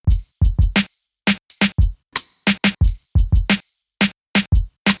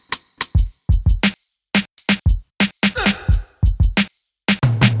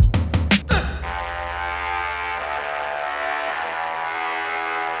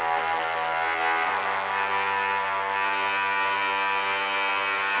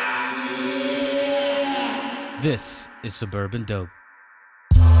This is Suburban Dope.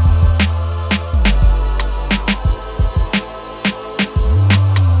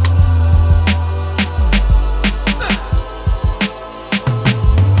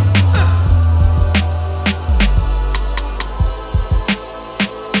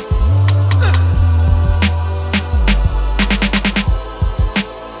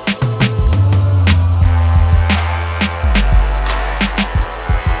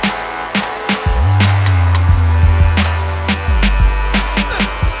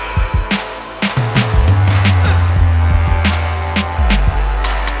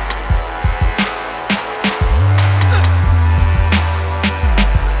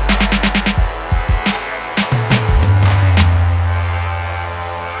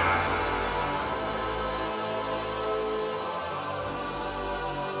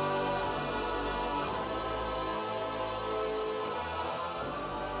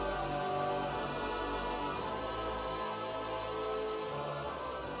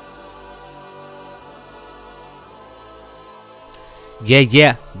 Yeah.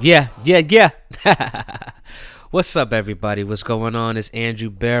 What's up, everybody? What's going on? It's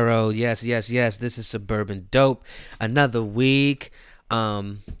Andrew Barrow. Yes. This is Suburban Dope. Another week.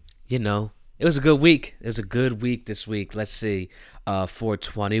 It was a good week. It was a good week this week. Let's see.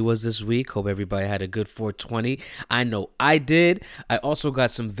 420 was this week. Hope everybody had a good 420. I know I did. I also got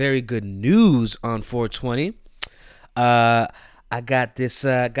some very good news on 420. I got this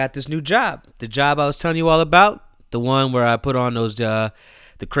new job. The job I was telling you all about. The one where I put on those the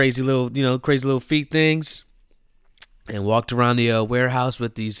crazy little feet things and walked around the warehouse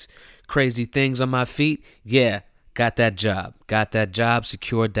with these crazy things on my feet. Yeah, got that job.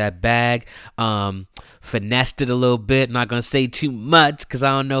 Secured that bag. Finessed it a little bit. Not gonna say too much because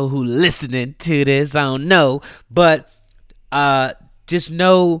I don't know who listening to this. I don't know, but just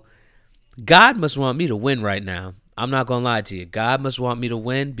know God must want me to win right now. I'm not gonna lie to you. God must want me to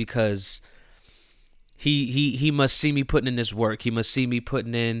win because He must see me putting in this work. He must see me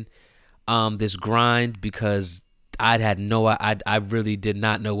putting in this grind because I really did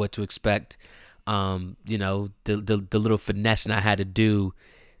not know what to expect. The little finessing I had to do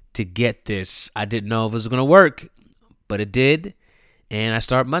to get this. I didn't know if it was gonna work, but it did. And I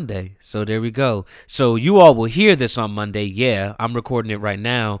start Monday. So there we go. So you all will hear this on Monday. Yeah, I'm recording it right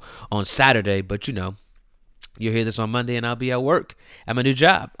now on Saturday, but you'll hear this on Monday, and I'll be at work at my new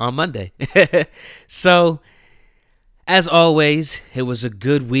job on Monday. So, as always, it was a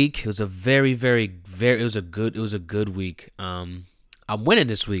good week. It was a very, very, very. It was a good week. I'm winning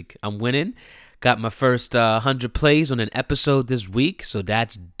this week. I'm winning. Got my first 100 plays on an episode this week, so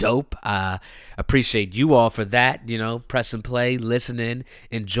that's dope. I appreciate you all for that. Pressing play, listening,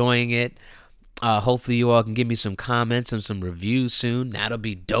 enjoying it. Hopefully you all can give me some comments and some reviews soon. That'll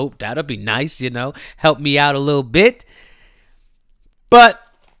be dope. That'll be nice, Help me out a little bit. But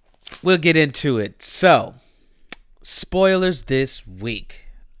we'll get into it. So, spoilers this week.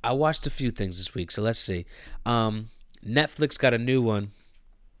 I watched a few things this week, so let's see. Netflix got a new one.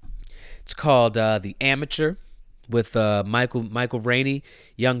 It's called The Amateur with Michael Rainey,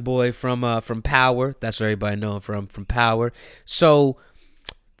 young boy from Power. That's where everybody know him from Power. So,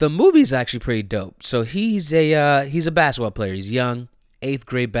 the movie's actually pretty dope. So he's a basketball player. He's young, 8th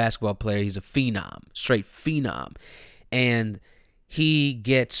grade basketball player. He's a phenom, straight phenom. And he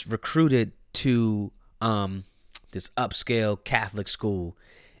gets recruited to this upscale Catholic school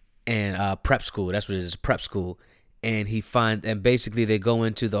and prep school. That's what it is, prep school. And basically they go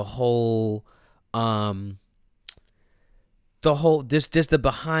into the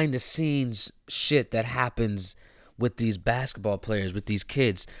behind the scenes shit that happens with these basketball players, with these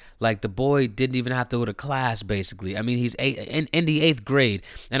kids. Like, the boy didn't even have to go to class, basically. I mean, he's in the 8th grade.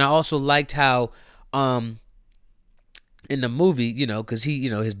 And I also liked how in the movie, because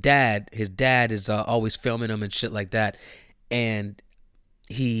his dad is always filming him and shit like that. And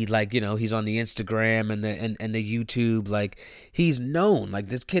he, he's on the Instagram and the YouTube. Like, he's known. Like,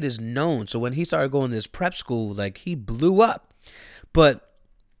 this kid is known. So when he started going to this prep school, he blew up. But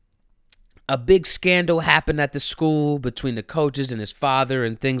a big scandal happened at the school between the coaches and his father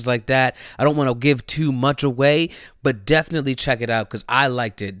and things like that. I don't want to give too much away, but definitely check it out because I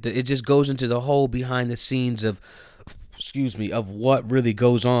liked it. It just goes into the whole behind the scenes of what really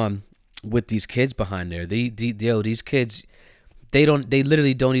goes on with these kids behind there. These kids, they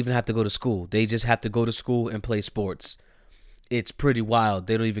literally don't even have to go to school. They just have to go to school and play sports. It's pretty wild.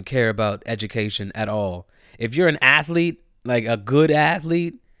 They don't even care about education at all. If you're an athlete, like a good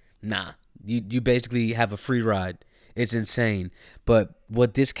athlete, nah. You basically have a free ride. It's insane. But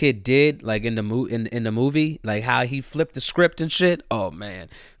what this kid did, like in the movie, like how he flipped the script and shit. Oh man,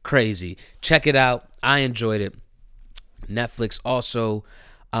 crazy. Check it out. I enjoyed it. Netflix also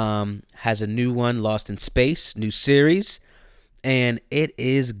has a new one, Lost in Space, new series, and it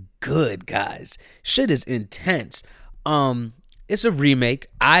is good, guys. Shit is intense. It's a remake.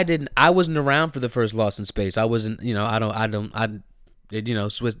 I wasn't around for the first Lost in Space. I wasn't,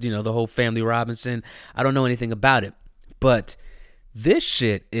 Swiss, the whole family Robinson. I don't know anything about it, but this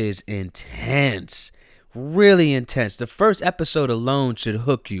shit is intense. Really intense. The first episode alone should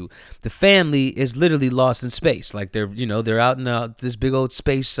hook you. The family is literally lost in space. Like they're out in this big old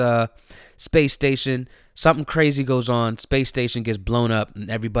space station. Something crazy goes on. Space station gets blown up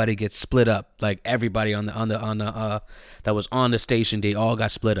and everybody gets split up. Like everybody on the that was on the station, they all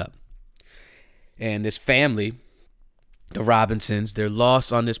got split up. And this family, the Robinsons, they're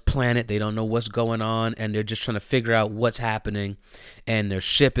lost on this planet. They don't know what's going on, and they're just trying to figure out what's happening. And their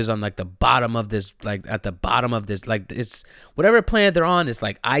ship is on like the bottom of this, like at the bottom of this, like it's whatever planet they're on. It's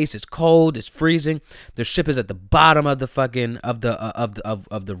like ice. It's cold. It's freezing. Their ship is at the bottom of the fucking of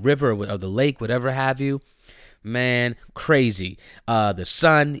the river or of the lake, whatever have you. Man, crazy. The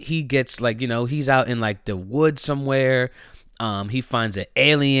son, he gets like he's out in like the woods somewhere. He finds an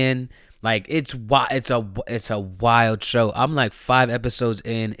alien. Like it's a wild show. I'm like 5 episodes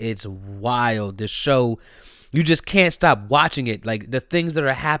in. It's wild. The show, you just can't stop watching it. Like the things that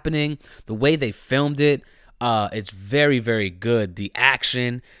are happening, the way they filmed it, it's very, very good. The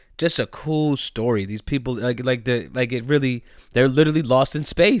action, just a cool story. These people they're literally lost in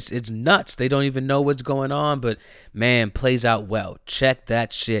space. It's nuts. They don't even know what's going on, but man, plays out well. Check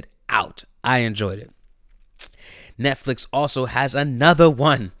that shit out. I enjoyed it. Netflix also has another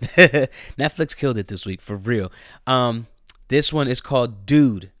one. Netflix killed it this week, for real. This one is called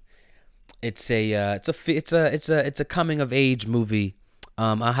Dude. It's a coming of age movie,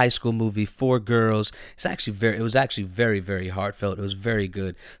 a high school movie. 4 girls. It was actually very, very heartfelt. It was very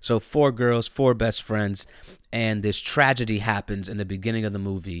good. So 4 girls, 4 best friends, and this tragedy happens in the beginning of the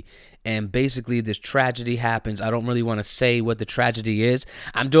movie. And basically, this tragedy happens. I don't really want to say what the tragedy is.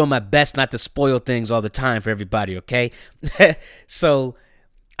 I'm doing my best not to spoil things all the time for everybody, okay? So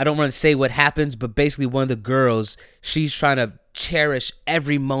I don't want to say what happens, but basically one of the girls, she's trying to cherish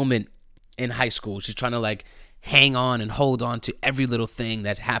every moment in high school. She's trying to like hang on and hold on to every little thing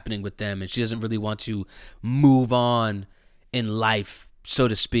that's happening with them. And she doesn't really want to move on in life, so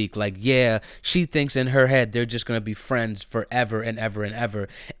to speak. Like, yeah, she thinks in her head they're just going to be friends forever and ever and ever.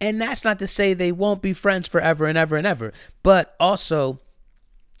 And that's not to say they won't be friends forever and ever and ever. But also,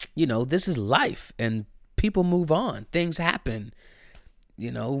 this is life and people move on. Things happen.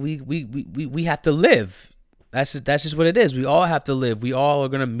 We have to live. That's just what it is. We all have to live. We all are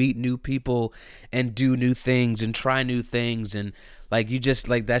going to meet new people and do new things and try new things. And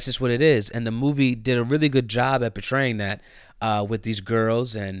that's just what it is. And the movie did a really good job at portraying that with these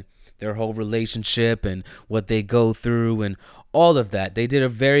girls and their whole relationship and what they go through and all of that. They did a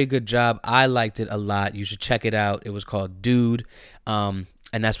very good job. I liked it a lot. You should check it out. It was called Dude. And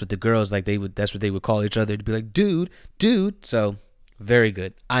that's what the girls, that's what they would call each other, to be like, dude. So very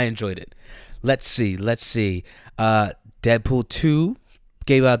good. I enjoyed it. Let's see. Deadpool 2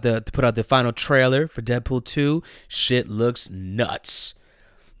 put out the final trailer for Deadpool 2. Shit looks nuts.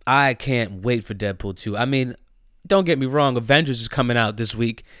 I can't wait for Deadpool 2. I mean, don't get me wrong, Avengers is coming out this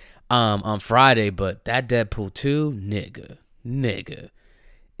week on Friday, but that Deadpool 2, nigga.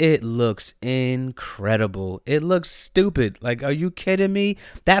 It looks incredible. It looks stupid. Like, are you kidding me?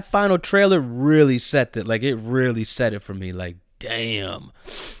 That final trailer really set it. Like, it really set it for me. Like, damn.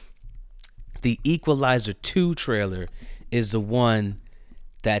 The Equalizer 2 trailer is the one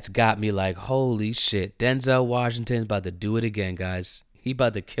that's got me like, holy shit. Denzel Washington's about to do it again, guys. He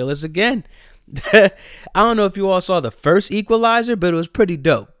about to kill us again. I don't know if you all saw the first Equalizer, but it was pretty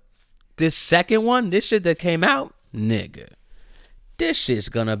dope. This second one, this shit that came out, nigga. This shit's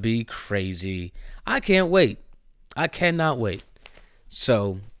gonna be crazy. I can't wait. I cannot wait.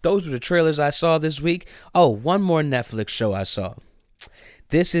 So, those were the trailers I saw this week. Oh, one more Netflix show I saw.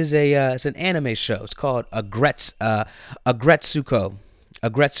 This is it's an anime show. It's called Agretsuko.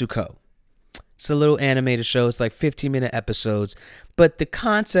 It's a little animated show. It's like 15-minute episodes. But the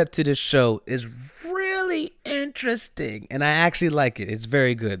concept to this show is really interesting. And I actually like it. It's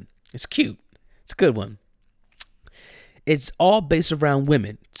very good. It's cute. It's a good one. It's all based around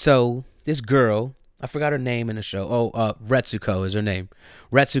women. So this girl, I forgot her name in the show. Retsuko is her name.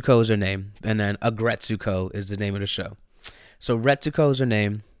 Retsuko is her name. And then Agretsuko is the name of the show. So Retsuko is her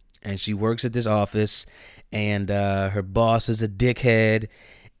name, and she works at this office, and her boss is a dickhead,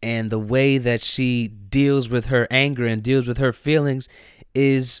 and the way that she deals with her anger and deals with her feelings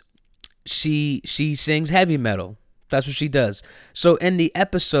is she sings heavy metal. That's what she does. So in the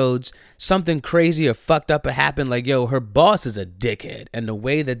episodes, something crazy or fucked up happened. Like, yo, her boss is a dickhead. And the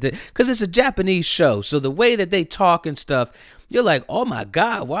way that because it's a Japanese show. So the way that they talk and stuff, you're like, oh my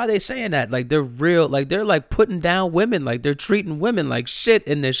God, why are they saying that? Like, they're real. Like, they're like putting down women. Like, they're treating women like shit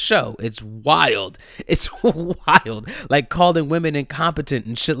in this show. It's wild. It's wild. Like, calling women incompetent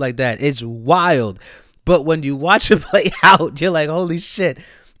and shit like that. It's wild. But when you watch it play out, you're like, holy shit.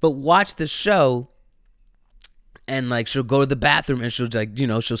 But watch the show. And like she'll go to the bathroom and she'll like,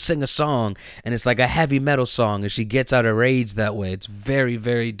 she'll sing a song and it's like a heavy metal song and she gets out of rage that way. It's very,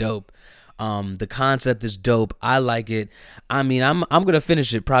 very dope. The concept is dope. I like it. I mean, I'm gonna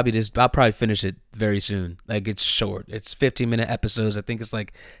finish it I'll probably finish it very soon. Like, it's short. It's 15-minute episodes. I think it's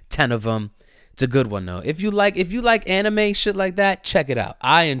like 10 of them. It's a good one though. If you like anime shit like that, check it out.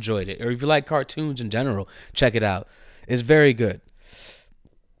 I enjoyed it. Or if you like cartoons in general, check it out. It's very good.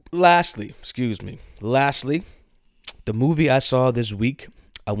 Lastly, the movie I saw this week,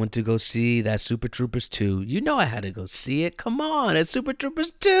 I went to go see that Super Troopers 2. You know I had to go see it. Come on, it's Super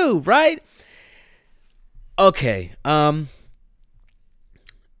Troopers 2, right? Okay,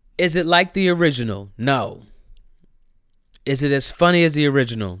 is it like the original? No. Is it as funny as the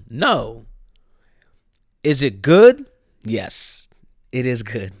original? No. Is it good? Yes. It is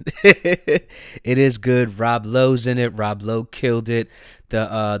good. It is good. Rob Lowe's in it. Rob Lowe killed it.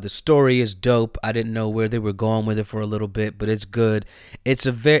 The story is dope. I didn't know where they were going with it for a little bit, but it's good. It's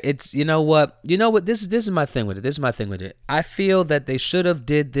you know what? This is my thing with it. I feel that they should have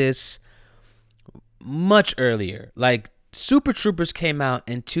did this much earlier. Like, Super Troopers came out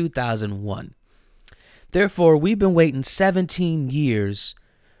in 2001. Therefore, we've been waiting 17 years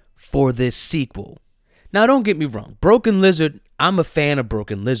for this sequel. Now, don't get me wrong. Broken Lizard, I'm a fan of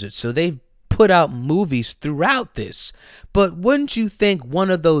Broken Lizard, so they've put out movies throughout this. But wouldn't you think one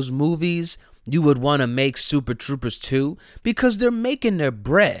of those movies you would want to make Super Troopers 2? Because they're making their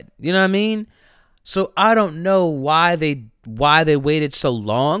bread. You know what I mean? So I don't know why they waited so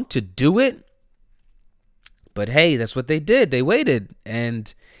long to do it. But hey, that's what they did. They waited,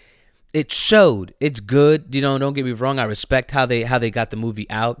 and it showed. It's good. Don't get me wrong. I respect how they got the movie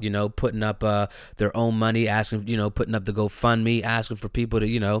out, putting up their own money, asking, putting up the GoFundMe, asking for people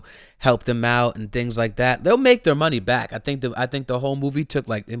to, help them out and things like that. They'll make their money back. I think the whole movie took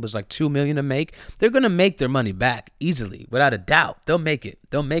it was like $2 million to make. They're going to make their money back easily, without a doubt. They'll make it.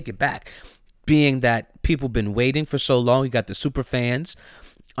 They'll make it back. Being that people been waiting for so long, you got the super fans.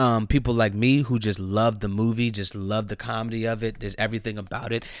 People like me who just love the movie, just love the comedy of it. There's everything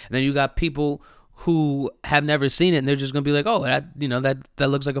about it. And then you got people who have never seen it and they're just gonna be like, oh, that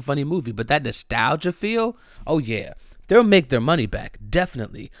looks like a funny movie. But that nostalgia feel, oh yeah, they'll make their money back,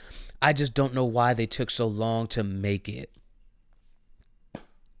 definitely. I just don't know why they took so long to make it.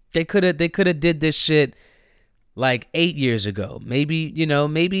 They could have did this shit like 8 years ago, maybe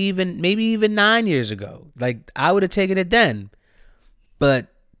even 9 years ago. Like, I would have taken it then. But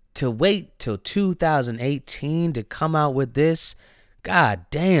to wait till 2018 to come out with this, god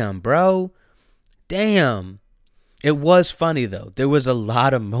damn, bro. Damn. It was funny, though. There was a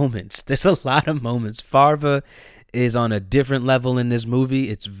lot of moments. There's a lot of moments. Farva is on a different level in this movie.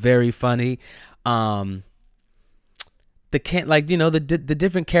 It's very funny. The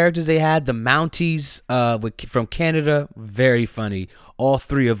different characters they had, the Mounties from Canada, very funny. All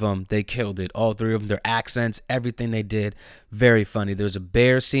three of them, they killed it. All three of them, their accents, everything they did, very funny. There's a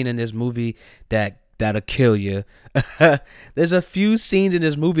bear scene in this movie that'll kill you. There's a few scenes in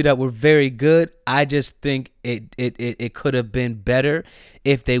this movie that were very good. I just think it could have been better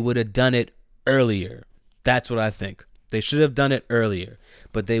if they would have done it earlier. That's what I think. They should have done it earlier,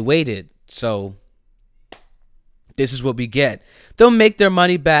 but they waited. So this is what we get. They'll make their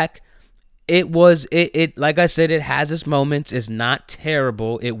money back. It like I said, it has its moments. It's not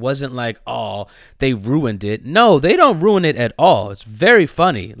terrible. It wasn't like, oh, they ruined it. No, they don't ruin it at all. It's very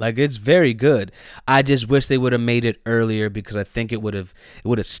funny. Like, it's very good. I just wish they would have made it earlier, because I think it would have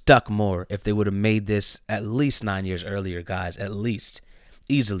stuck more if they would have made this at least 9 years earlier, guys. At least.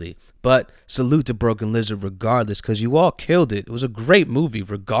 Easily. But salute to Broken Lizard regardless, because you all killed it. It was a great movie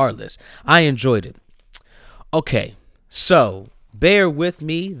regardless. I enjoyed it. Okay, so bear with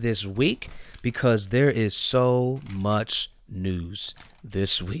me this week, because there is so much news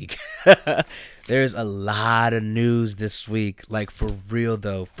this week. There's a lot of news this week, like, for real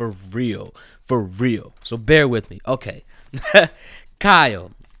though, for real. So bear with me. Okay.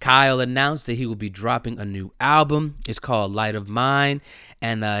 Kyle announced that he will be dropping a new album. It's called Light of Mine,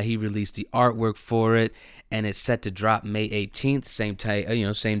 and he released the artwork for it. and it's set to drop May 18th, same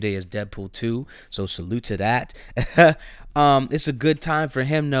same day as Deadpool 2. So salute to that. It's a good time for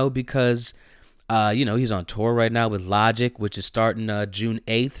him though, because he's on tour right now with Logic, which is starting June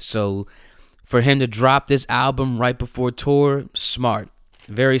 8th. So for him to drop this album right before tour, smart,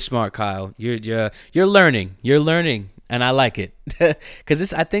 very smart, Kyle. You're learning, and I like it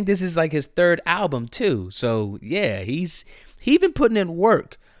because I think this is like his third album too. So yeah, he's been putting in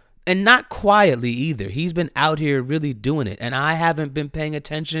work, and not quietly either. He's been out here really doing it, and I haven't been paying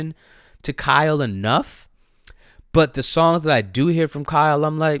attention to Kyle enough. But the songs that I do hear from Kyle,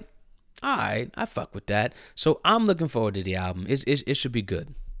 I'm like, all right, I fuck with that. So I'm looking forward to the album. It should be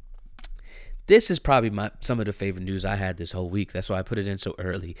good. This is probably some of the favorite news I had this whole week. That's why I put it in so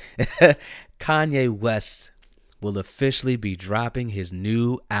early. Kanye West will officially be dropping his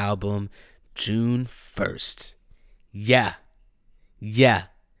new album June 1st. Yeah.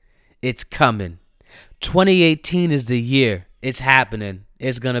 It's coming. 2018 is the year. It's happening.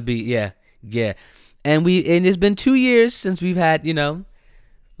 It's going to be, yeah. And it's been 2 years since we've had,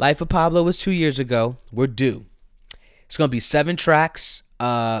 Life of Pablo was 2 years ago. We're due. It's going to be 7 tracks.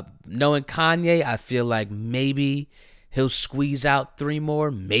 Knowing Kanye, I feel like maybe he'll squeeze out 3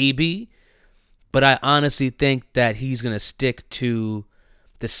 more, maybe. But I honestly think that he's going to stick to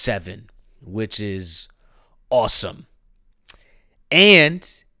the 7, which is awesome. And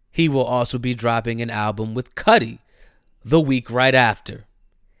he will also be dropping an album with Cudi the week right after.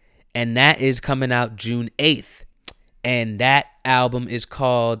 And that is coming out June 8th. And that album is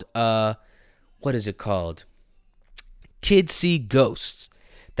called, what is it called? Kids See Ghosts.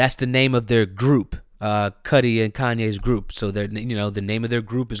 That's the name of their group, Cudi and Kanye's group. So the name of their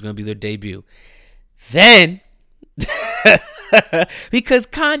group is going to be their debut. Then, because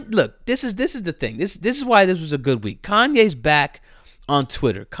look, this is the thing. This is why this was a good week. Kanye's back on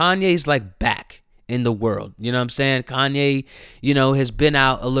Twitter. Kanye's like back in the world. You know what I'm saying? Kanye, has been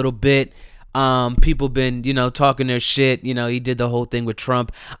out a little bit. People been, talking their shit. He did the whole thing with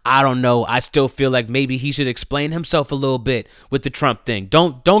Trump. I don't know. I still feel like maybe he should explain himself a little bit with the Trump thing.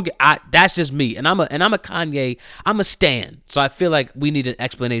 That's just me. And I'm a Kanye. I'm a stan. So I feel like we need an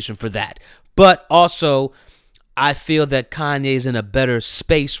explanation for that. But also, I feel that Kanye's in a better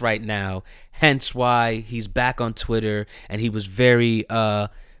space right now. Hence why he's back on Twitter, and he was very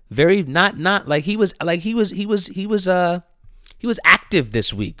not like he was active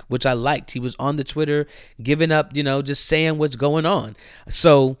this week, which I liked. He was on the Twitter giving up, just saying what's going on.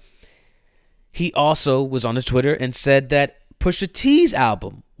 So he also was on the Twitter and said that Pusha T's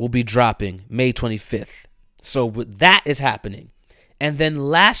album will be dropping May 25th. So that is happening. And then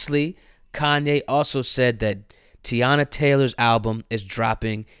lastly, Kanye also said that Teyana Taylor's album is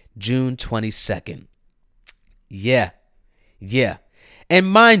dropping June 22nd. Yeah. And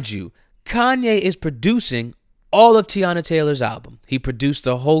mind you, Kanye is producing all of Teyana Taylor's album. He produced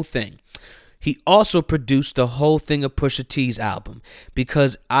the whole thing. He also produced the whole thing of Pusha T's album,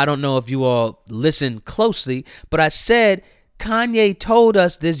 because I don't know if you all listened closely, but I said Kanye told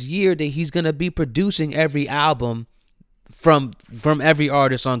us this year that he's going to be producing every album from every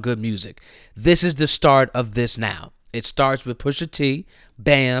artist on Good Music. This is the start of this now. It starts with Pusha T,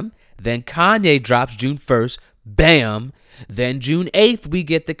 bam. Then Kanye drops June 1st, bam. Then June 8th, we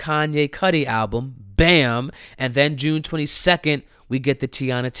get the Kanye Cudi album, bam. And then June 22nd, we get the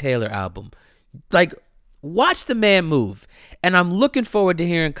Teyana Taylor album. Like, watch the man move. And I'm looking forward to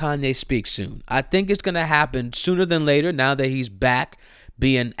hearing Kanye speak soon. I think it's going to happen sooner than later now that he's back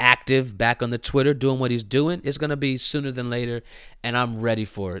being active, back on the Twitter, doing what he's doing. It's going to be sooner than later, and I'm ready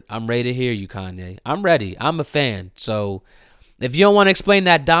for it. I'm ready to hear you, Kanye. I'm ready. I'm a fan. So if you don't want to explain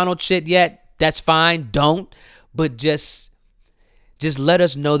that Donald shit yet, that's fine. Don't. But just let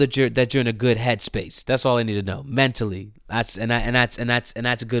us know that you're in a good headspace. That's all I need to know mentally. That's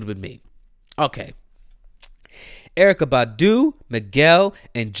good with me. Okay. Erykah Badu, Miguel,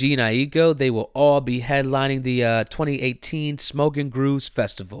 and Jhené Aiko, they will all be headlining the 2018 Smoking Grooves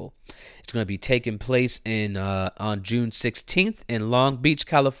Festival. It's going to be taking place on June 16th in Long Beach,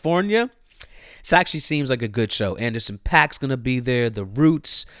 California. This actually seems like a good show. Anderson .Paak's going to be there. The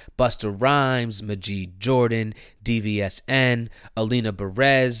Roots, Busta Rhymes, Majid Jordan, DVSN, Alina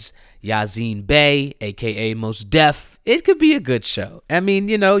Perez, Yazine Bey, a.k.a. Mos Def. It could be a good show. I mean,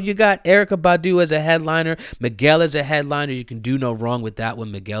 you got Erykah Badu as a headliner, Miguel as a headliner. You can do no wrong with that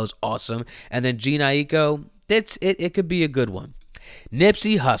one. Miguel's awesome. And then Jhené Aiko, it could be a good one.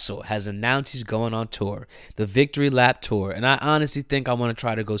 Nipsey Hussle has announced he's going on tour, the Victory Lap Tour, and I honestly think I want to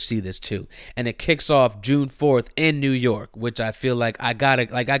try to go see this too. And it kicks off June 4th in New York, which I feel like I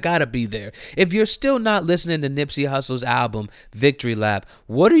gotta be there. If you're still not listening to Nipsey Hussle's album Victory Lap,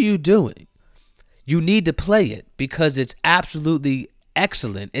 what are you doing? You need to play it because it's absolutely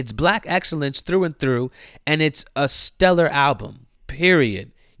excellent. It's black excellence through and through, and it's a stellar album,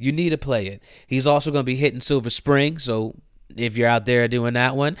 period. You need to play it. He's also going to be hitting Silver Spring, so if you're out there doing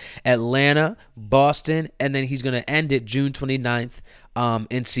that one, Atlanta, Boston, and then he's going to end it June 29th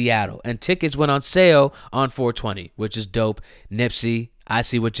in Seattle. And tickets went on sale on 420, which is dope. Nipsey, I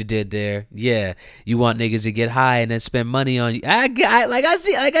see what you did there. Yeah, you want niggas to get high and then spend money on you. I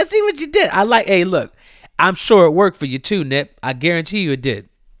see what you did. Hey, look, I'm sure it worked for you too, Nip. I guarantee you it did.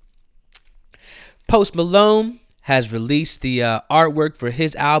 Post Malone has released the artwork for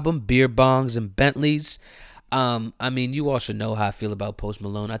his album, Beer Bongs and Bentleys. I mean, you all should know how I feel about Post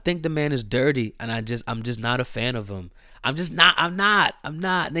Malone. I think the man is dirty, and I'm just not a fan of him. I'm not.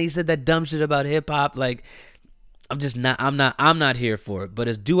 And he said that dumb shit about hip hop. Like, I'm not here for it. But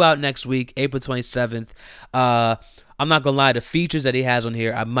it's due out next week, April 27th. I'm not gonna lie, the features that he has on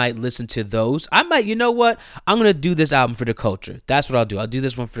here, I might listen to those. You know what? I'm gonna do this album for the culture. That's what I'll do. I'll do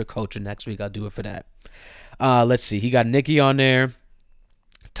this one for the culture next week. I'll do it for that. Let's see. He got Nicki on there.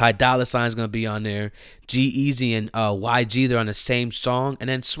 Ty Dolla Sign's gonna be on there. G-Eazy and YG, they're on the same song, and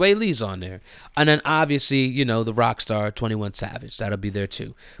then Sway Lee's on there, and then obviously, you know, the rock star 21 Savage, that'll be there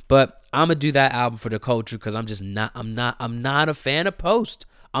too. But I'm gonna do that album for the culture because I'm not a fan of Post.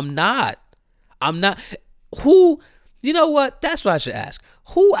 I'm not. Who? You know what? That's what I should ask.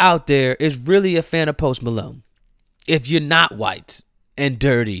 Who out there is really a fan of Post Malone? If you're not white and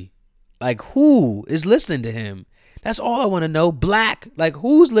dirty, like, who is listening to him? That's all I want to know. Black, like,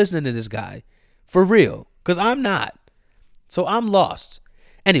 who's listening to this guy? For real. Because I'm not. So I'm lost.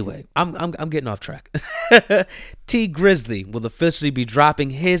 Anyway, I'm getting off track. T Grizzly will officially be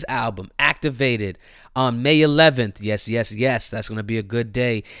dropping his album, Activated, on May 11th. Yes. That's going to be a good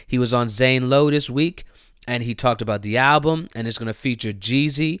day. He was on Zane Lowe this week, and he talked about the album, and it's going to feature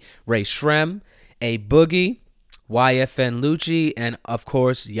Jeezy, Ray Shrem, A Boogie, YFN Lucci, and of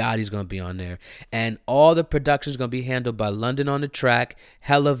course Yachty's gonna be on there, and all the production is gonna be handled by London on the Track,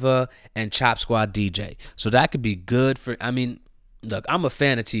 Helluva, and Chop Squad DJ. So that could be good for. I mean, look, I'm a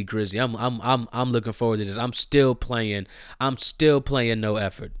fan of T Grizzly. I'm looking forward to this. I'm still playing No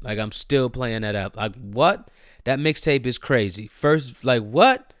Effort. Like, I'm still playing that up. Like, what? That mixtape is crazy. First, like,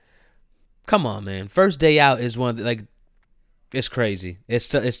 what? Come on, man. First Day Out is one of the, like, it's crazy. It's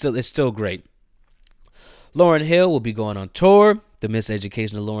still great. Lauryn Hill will be going on tour, the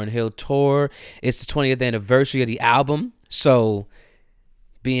Miseducation of Lauryn Hill tour. It's the 20th anniversary of the album. So,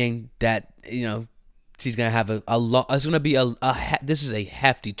 being that, you know, she's going to have a lot, it's going to be this is a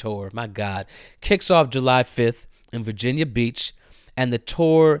hefty tour. My God. Kicks off July 5th in Virginia Beach, and the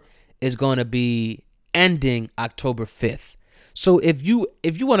tour is going to be ending October 5th. So, if you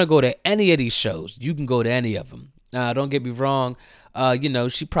want to go to any of these shows, you can go to any of them. Don't get me wrong. You know,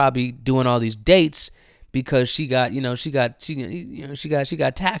 she probably doing all these dates because she got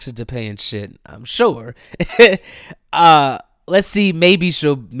taxes to pay and shit. I'm sure. Let's see. Maybe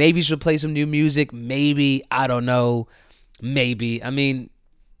she'll play some new music. Maybe, I don't know. Maybe. I mean,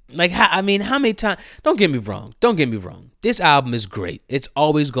 how many times? Don't get me wrong. This album is great. It's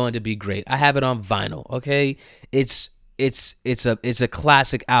always going to be great. I have it on vinyl. Okay, it's a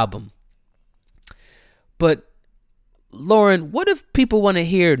classic album. But Lauren, what if people want to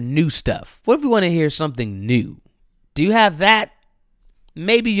hear new stuff? What if we want to hear something new? Do you have that?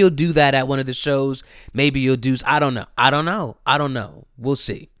 Maybe you'll do that at one of the shows. Maybe you'll do, I don't know. We'll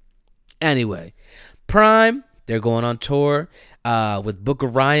see. Anyway, Prime, they're going on tour with Book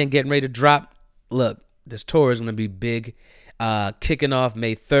of Ryan getting ready to drop. Look, this tour is going to be big. Kicking off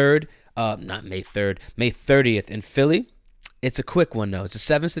May 3rd. May 30th in Philly. It's a quick one, though. It's a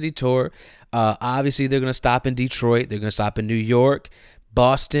 7-city tour. Obviously, they're going to stop in Detroit. They're going to stop in New York,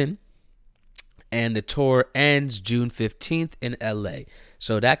 Boston. And the tour ends June 15th in LA.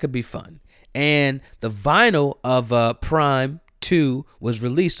 So that could be fun. And the vinyl of Prime 2 was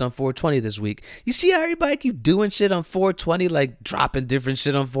released on 420 this week. You see how everybody keep doing shit on 420, like dropping different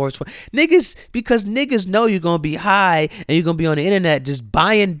shit on 420? Because niggas know you're going to be high and you're going to be on the internet just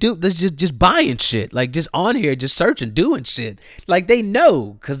buying just buying shit. Like, just on here, just searching, doing shit. Like, they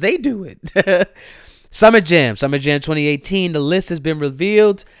know because they do it. Summer Jam 2018, the list has been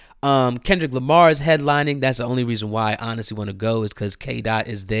revealed. Kendrick Lamar is headlining. That's the only reason why I honestly want to go, is because K-Dot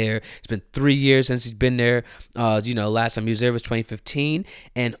is there. It's been 3 years since he's been there. Last time he was there was 2015.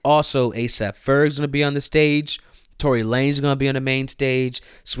 And also A$AP Ferg's going to be on the stage. Tory Lanez going to be on the main stage.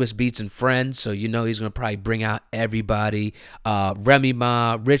 Swiss Beats and Friends. So he's going to probably bring out everybody. Remy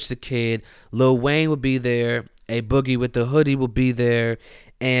Ma, Rich the Kid, Lil Wayne will be there. A Boogie with the Hoodie will be there.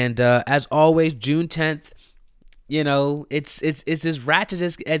 And as always, June 10th, It's as ratchet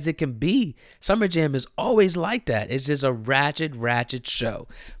as it can be. Summer Jam is always like that. It's just a ratchet show.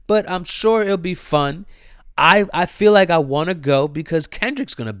 But I'm sure it'll be fun. I feel like I want to go because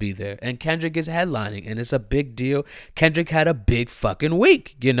Kendrick's going to be there and Kendrick is headlining and it's a big deal. Kendrick had a big fucking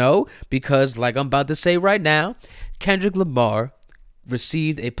week, because like I'm about to say right now, Kendrick Lamar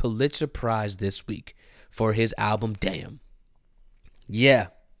received a Pulitzer Prize this week for his album Damn. Yeah.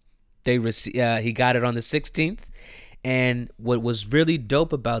 He got it on the 16th, and what was really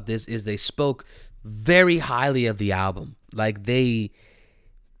dope about this is they spoke very highly of the album. Like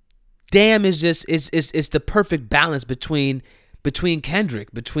Damn is just it's the perfect balance between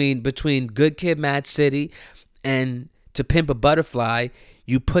Kendrick, between Good Kid, Mad City, and To Pimp a Butterfly.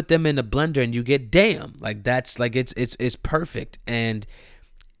 You put them in a blender and you get Damn. Like that's like it's perfect. And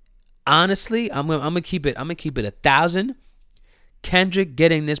honestly, I'm gonna keep it 1,000. Kendrick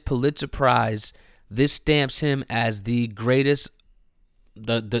getting this Pulitzer Prize, this stamps him as the greatest,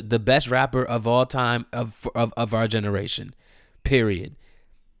 the best rapper of all time of our generation. Period.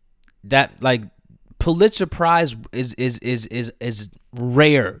 That like Pulitzer Prize is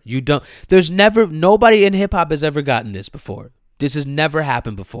rare. Nobody in hip hop has ever gotten this before. This has never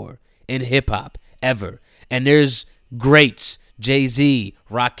happened before in hip hop ever. And there's greats, Jay-Z,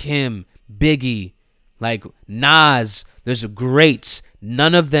 Rakim, Biggie, like Nas. There's greats.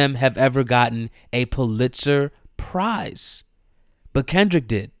 None of them have ever gotten a Pulitzer Prize. But Kendrick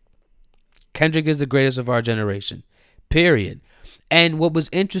did. Kendrick is the greatest of our generation. Period. And what was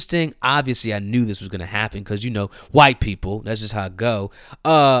interesting, obviously I knew this was going to happen because, white people, that's just how it go.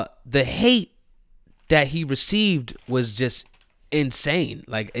 The hate that he received was just insane.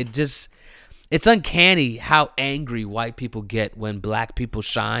 Like it's uncanny how angry white people get when black people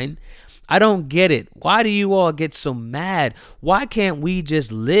shine. I don't get it. Why do you all get so mad? Why can't we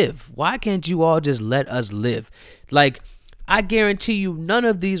just live? Why can't you all just let us live? Like, I guarantee you none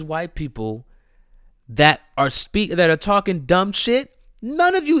of these white people that are talking dumb shit,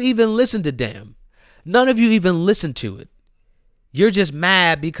 none of you even listen to Damn. None of you even listen to it. You're just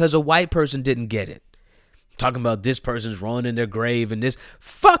mad because a white person didn't get it. Talking about this person's rolling in their grave and this.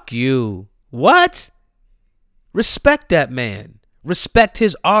 Fuck you. What? Respect that man. Respect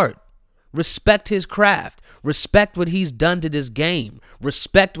his art. Respect his craft. Respect what he's done to this game.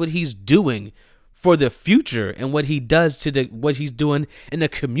 Respect what he's doing for the future and what he does to what he's doing in the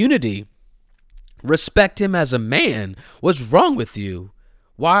community. Respect him as a man. What's wrong with you?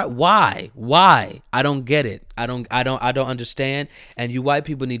 Why? I don't get it. I don't understand. And you white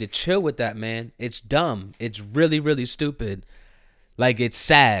people need to chill with that, man. It's dumb. It's really, really stupid. Like, it's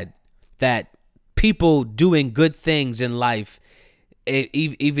sad that people doing good things in life,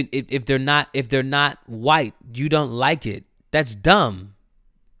 even if they're not white, you don't like it. That's dumb.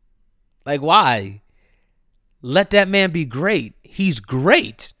 Like, why? Let that man be great. He's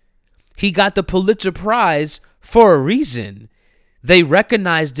great. He got the Pulitzer Prize for a reason. They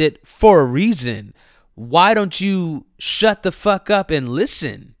recognized it for a reason. Why don't you shut the fuck up and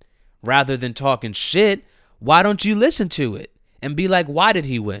listen rather than talking shit? Why don't you listen to it and be like, why did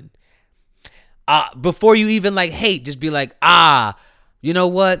he win? Before you even hate, just be like, you know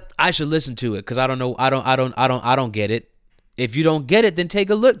what? I should listen to it because I don't know. I don't get it. If you don't get it, then take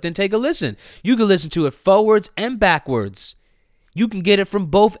a look. Then take a listen. You can listen to it forwards and backwards. You can get it from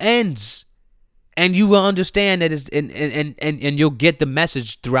both ends, and you will understand that and you'll get the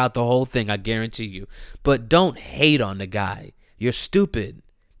message throughout the whole thing. I guarantee you. But don't hate on the guy. You're stupid.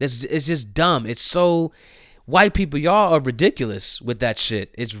 It's just dumb. It's so white people. Y'all are ridiculous with that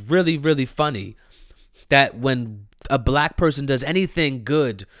shit. It's really, really funny that when a black person does anything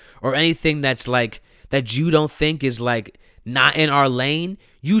good or anything that's like that you don't think is like not in our lane,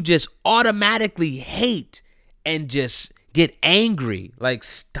 you just automatically hate and just get angry. Like,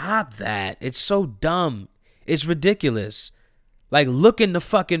 stop that. It's so dumb. It's ridiculous. Like, look in the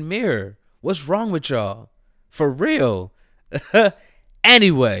fucking mirror. What's wrong with y'all? For real.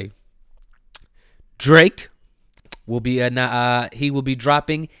 Anyway, Drake will be he will be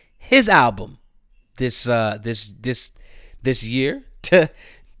dropping his album this year.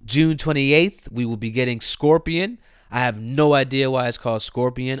 June 28th, we will be getting Scorpion. I have no idea why it's called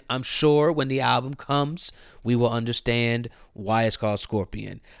Scorpion. I'm sure when the album comes, we will understand why it's called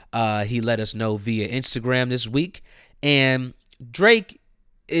Scorpion. He let us know via Instagram this week. And Drake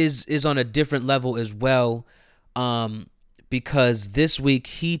is on a different level as well, because this week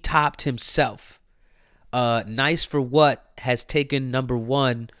he topped himself. Nice for What has taken number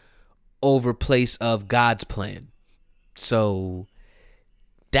 1 over place of God's Plan. So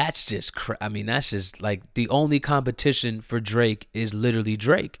that's just, that's just like the only competition for Drake is literally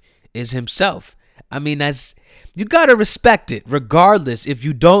Drake, is himself. I mean, that's, you gotta respect it. Regardless, if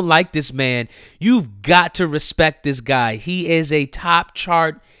you don't like this man, you've got to respect this guy. He is a top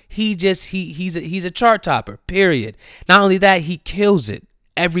chart. He's a chart topper. Period. Not only that, he kills it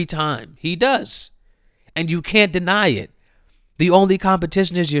every time. He does, and you can't deny it. The only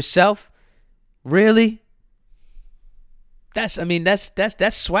competition is yourself. Really?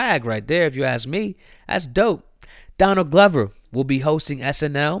 That's swag right there. If you ask me, that's dope. Donald Glover will be hosting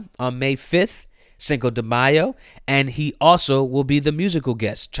SNL on May 5th, Cinco de Mayo, and he also will be the musical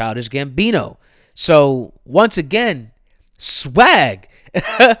guest, Childish Gambino. So once again, swag.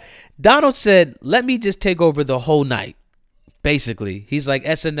 Donald said, "Let me just take over the whole night." Basically, he's like,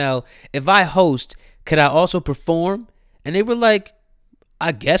 SNL, if I host, could I also perform? And they were like,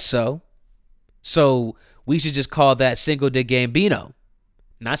 I guess so. So we should just call that Cinco de Gambino.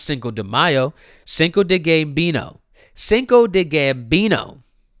 Not Cinco de Mayo. Cinco de Gambino. Cinco de Gambino.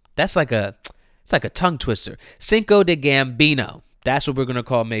 It's like a tongue twister. Cinco de Gambino. That's what we're going to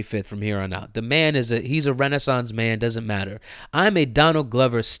call May 5th from here on out. The man he's a Renaissance man, doesn't matter. I'm a Donald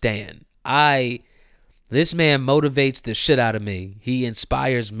Glover stan. This man motivates the shit out of me. He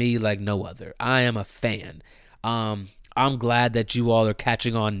inspires me like no other. I am a fan. I'm glad that you all are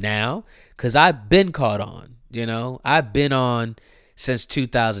catching on now, because I've been caught on. I've been on since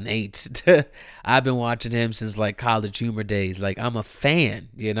 2008. I've been watching him since like College Humor days. Like, I'm a fan,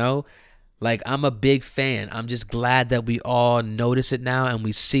 Like, I'm a big fan. I'm just glad that we all notice it now and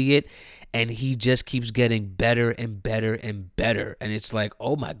we see it. And he just keeps getting better and better and better. And it's like,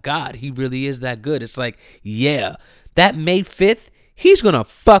 oh my God, he really is that good. It's like, yeah, that May 5th, he's going to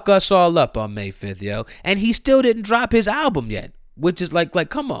fuck us all up on May 5th, yo. And he still didn't drop his album yet, which is like,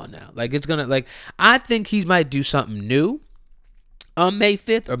 come on now. Like, it's going to, like, I think he might do something new on May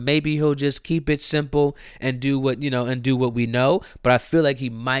 5th, or maybe he'll just keep it simple and do what we know. But I feel like he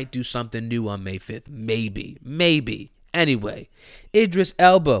might do something new on May 5th. Maybe. Anyway, Idris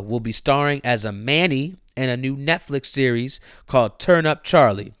Elba will be starring as a Manny in a new Netflix series called Turn Up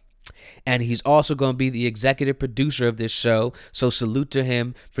Charlie. And he's also going to be the executive producer of this show. So salute to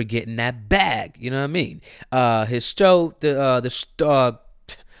him for getting that bag. You know what I mean? His show, the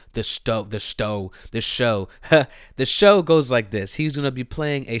show goes like this. He's going to be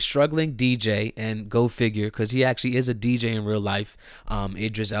playing a struggling DJ, and go figure, because he actually is a DJ in real life.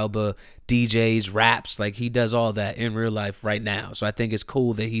 Idris Elba DJs, raps, like he does all that in real life right now. So I think it's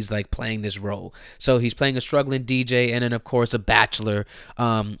cool that he's like playing this role. So he's playing a struggling DJ, and then of course a bachelor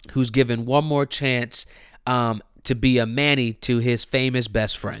who's given one more chance to be a Manny to his famous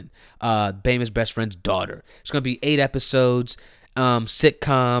best friend's daughter. It's going to be 8 episodes.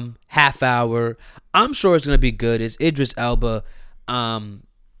 Sitcom, half hour. I'm sure it's gonna be good. It's Idris Elba.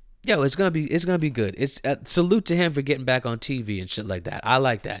 It's gonna be good. It's salute to him for getting back on TV and shit like that. I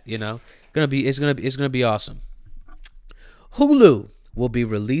like that. It's gonna be awesome. Hulu will be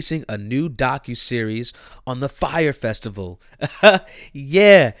releasing a new docuseries on the Fyre Festival.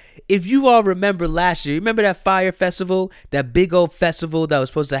 Yeah. If you all remember last year, remember that Fyre Festival, that big old festival that was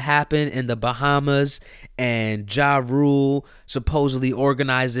supposed to happen in the Bahamas, and Ja Rule supposedly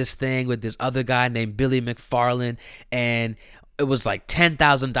organized this thing with this other guy named Billy McFarland, and it was like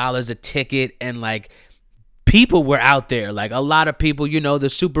 $10,000 a ticket, and like people were out there, like a lot of people, the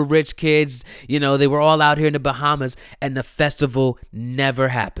super rich kids, they were all out here in the Bahamas, and the festival never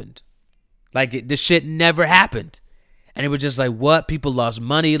happened. Like, the shit never happened. And it was just like, what? People lost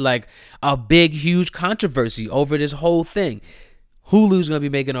money, like a big, huge controversy over this whole thing. Hulu's going to be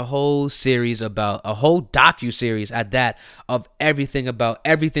making a whole docu-series at that, of everything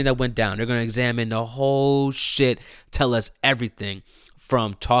that went down. They're going to examine the whole shit, tell us everything,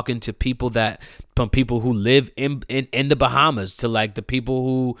 from talking to people who live in the Bahamas, to like the people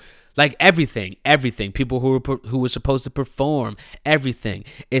who, like, everything, people who were supposed to perform, everything.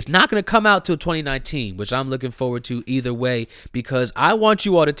 It's not going to come out till 2019, which I'm looking forward to either way, because I want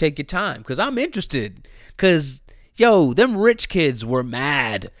you all to take your time, because I'm interested, because yo, them rich kids were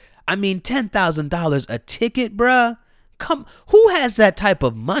mad. I mean, $10,000 a ticket, bruh. Who has that type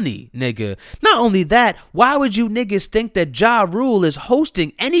of money, nigga? Not only that, why would you niggas think that Ja Rule is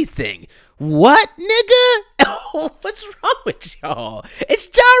hosting anything? What, nigga? What's wrong with y'all? It's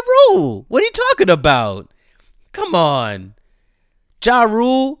Ja Rule. What are you talking about? Come on. Ja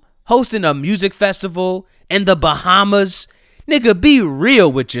Rule hosting a music festival in the Bahamas? Nigga, be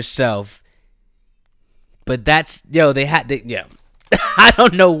real with yourself. But that's, I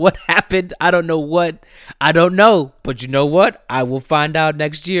don't know what happened. I don't know. But you know what? I will find out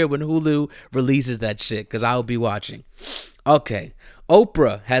next year when Hulu releases that shit, because I will be watching. Okay.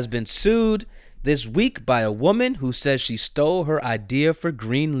 Oprah has been sued this week by a woman who says she stole her idea for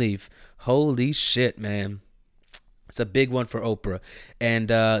Greenleaf. Holy shit, man. It's a big one for Oprah. And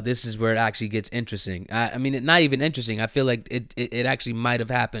this is where it actually gets interesting. I mean, not even interesting. I feel like it actually might have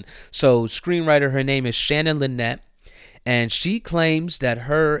happened. So, screenwriter, her name is Shannon Lynette. And she claims that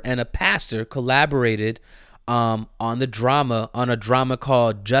her and a pastor collaborated on a drama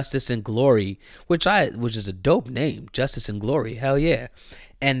called Justice and Glory, which is a dope name, Justice and Glory. Hell yeah.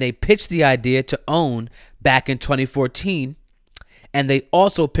 And they pitched the idea to OWN back in 2014, and they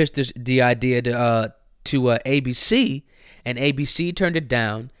also pitched the idea to ABC, and ABC turned it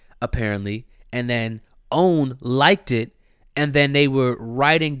down apparently, and then OWN liked it, and then they were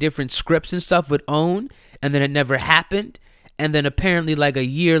writing different scripts and stuff with OWN, and then it never happened, and then apparently like a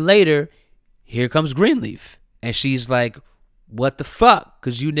year later, here comes Greenleaf, and she's like, what the fuck?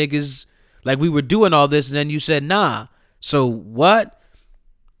 Because you niggas, like, we were doing all this, and then you said nah. So what?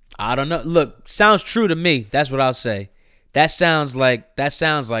 I don't know. Look, sounds true to me. That's what I'll say. That sounds like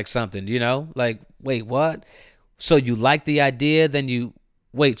something, you know? Like, wait, what? So you like the idea, then you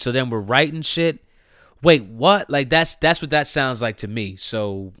wait, so then we're writing shit? Wait, what? Like that's what that sounds like to me.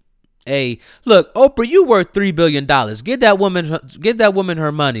 So, hey, look, Oprah, you worth $3 billion. Give that woman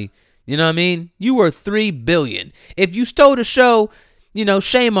her money. You know what I mean? You worth $3 billion. If you stole the show, you know,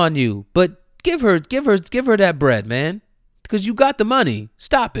 shame on you. But give her that bread, man. Because you got the money.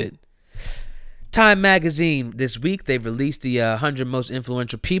 Stop it. Time magazine this week, they released the 100 most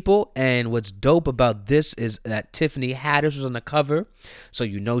influential people, and what's dope about this is that Tiffany Haddish was on the cover, so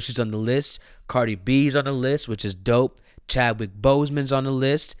you know she's on the list. Cardi B's on the list, which is dope. Chadwick Boseman's on the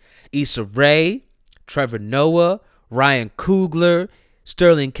list. Issa Rae, Trevor Noah, Ryan Coogler,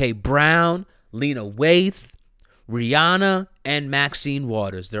 Sterling K. Brown, Lena Waithe, Rihanna, and Maxine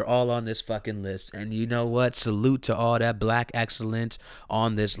Waters. They're all on this fucking list. And you know what? Salute to all that black excellence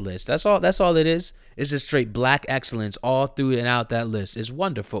on this list. That's all it is. It's just straight black excellence all through and out that list. It's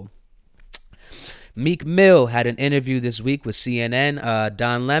wonderful. Meek Mill had an interview this week with CNN,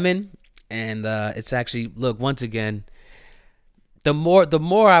 Don Lemon. And it's actually, look, once again, the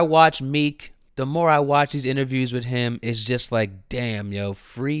more I watch Meek, the more I watch these interviews with him, it's just like, damn, yo,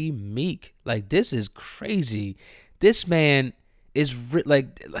 free Meek. Like, this is crazy. This man is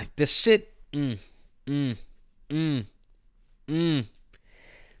like the shit. The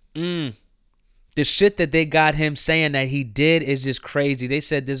shit that they got him saying that he did is just crazy. They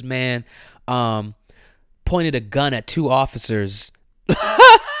said this man pointed a gun at two officers.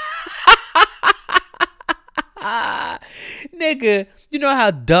 Nigga, you know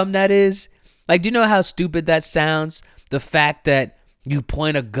how dumb that is? Like, do you know how stupid that sounds? The fact that you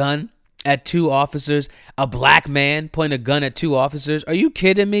point a gun at two officers, a black man point a gun at two officers. Are you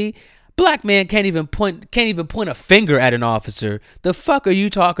kidding me? Black man can't even point a finger at an officer. The fuck are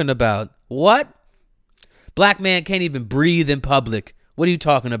you talking about? What? Black man can't even breathe in public. What are you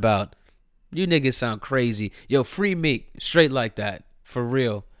talking about? You niggas sound crazy. Yo, free Meek, straight like that, for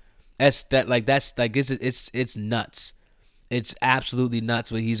real. It's nuts. It's absolutely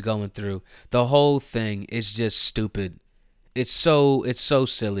nuts what he's going through. The whole thing is just stupid. It's so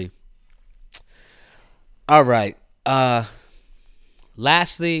silly. All right.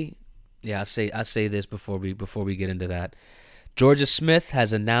 Lastly, I say this before we get into that. Georgia Smith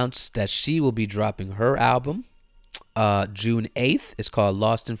has announced that she will be dropping her album June 8th. It's called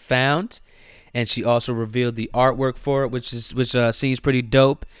Lost and Found, and she also revealed the artwork for it, which seems pretty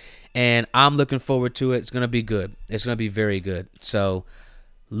dope. And I'm looking forward to it. It's gonna be good. It's gonna be very good. So,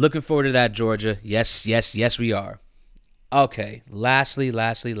 looking forward to that, Georgia. Yes, we are. Okay. Lastly.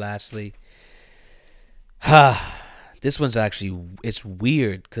 This one's actually, it's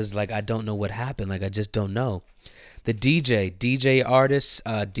weird because, like, I don't know what happened. Like, I just don't know. The DJ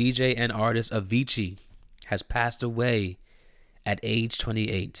and artist Avicii has passed away at age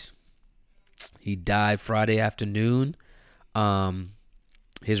 28. He died Friday afternoon.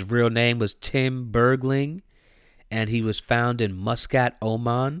 His real name was Tim Bergling, and he was found in Muscat,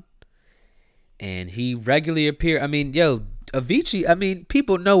 Oman. And he regularly appeared. I mean, yo, Avicii, I mean,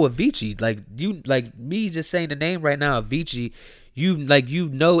 people know Avicii. Like me just saying the name right now, Avicii, you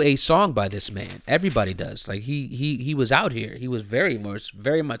know a song by this man. Everybody does. Like, he was out here. He was very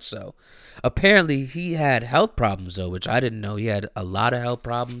much so. Apparently he had health problems though, which I didn't know. He had a lot of health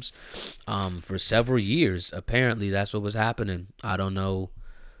problems for several years. Apparently that's what was happening. I don't know.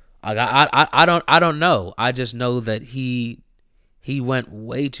 I don't know. I just know that he went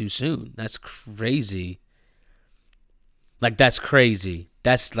way too soon. That's crazy. Like, that's crazy.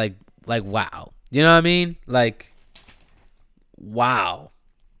 That's like wow. You know what I mean? Like, wow.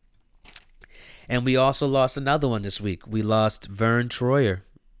 And we also lost another one this week. We lost Vern Troyer.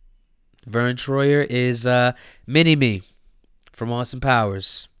 Vern Troyer is Mini Me from Austin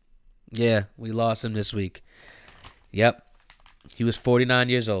Powers. Yeah, we lost him this week. Yep. He was 49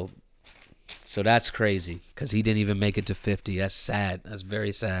 years old. So that's crazy because he didn't even make it to 50. That's sad. That's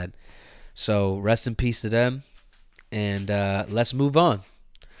very sad. So rest in peace to them. And let's move on.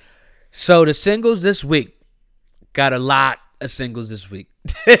 So the singles this week. Got a lot of singles this week.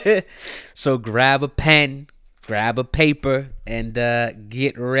 So grab a pen, grab a paper, and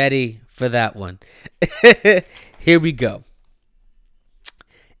get ready for that one. Here we go.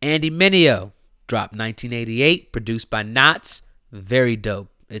 Andy Mineo dropped 1988, produced by Knots. Very dope.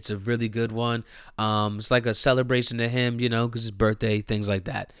 It's a really good one. It's like a celebration to him, you know, because his birthday, things like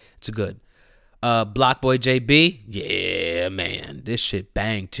that. It's a good. Blockboy JB, yeah, man, this shit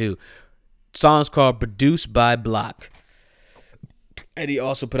bang too. Song's called Produced by Block. And he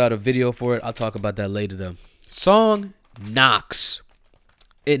also put out a video for it. I'll talk about that later though. Song knocks.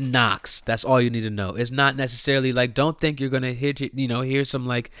 It knocks. That's all you need to know. It's not necessarily like, don't think you're gonna hear some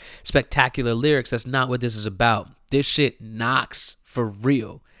like spectacular lyrics. That's not what this is about. This shit knocks for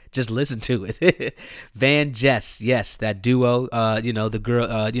real. Just listen to it. Van Jess, yes, that duo. The girl.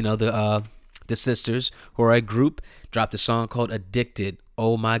 The sisters, who are a group, dropped a song called Addicted.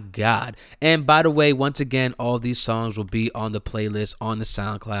 Oh my God. And by the way, once again, all these songs will be on the playlist on the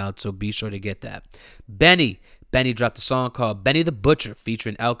SoundCloud, so be sure to get that. Benny dropped a song called Benny the Butcher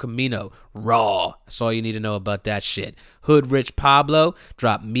featuring El Camino. Raw. That's all you need to know about that shit. Hood Rich Pablo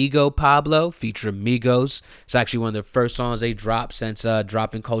dropped Migo Pablo featuring Migos. It's actually one of the first songs they dropped since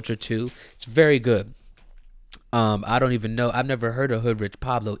dropping Culture 2. It's very good. I don't even know. I've never heard of Hood Rich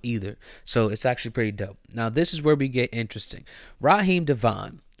Pablo either. So it's actually pretty dope. Now, this is where we get interesting. Raheem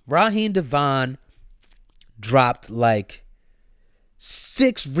Devon dropped like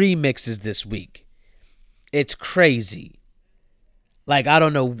 6 remixes this week. It's crazy. Like, I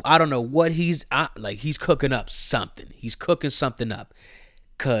don't know what he's cooking up something. He's cooking something up.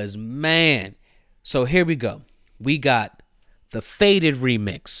 Cause man. So here we go. We got the Faded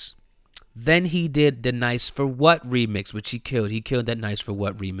remix. Then he did the Nice for What remix, which he killed. He killed that Nice for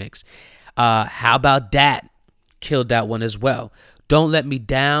What remix. How About That? Killed that one as well. Don't Let Me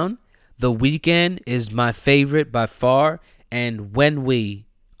Down. The Weeknd is my favorite by far. And When We,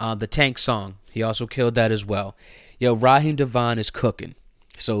 the Tank song, he also killed that as well. Yo, Raheem Devon is cooking.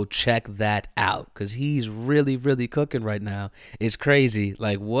 So check that out, because he's really, really cooking right now. It's crazy.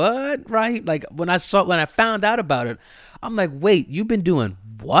 Like, what, Raheem? Like, when I found out about it, I'm like, wait, you've been doing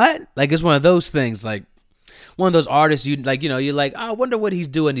what? Like, it's one of those things, like one of those artists you're like, oh, I wonder what he's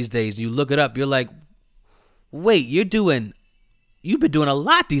doing these days. You look it up, you're like, wait, you've been doing a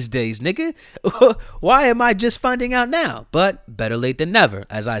lot these days, nigga. Why am I just finding out now? But better late than never,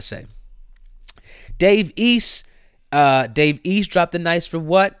 as I say. Dave East dropped the Nice for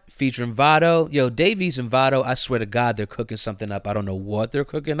What featuring Vado. Yo, Dave East and Vado, I swear to God, they're cooking something up. I don't know what they're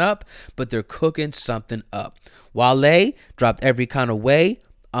cooking up, but they're cooking something up. Wale dropped Every Kind of Way.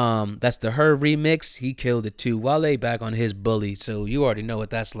 That's the Her remix. He killed it too. Wale back on his bully, so you already know what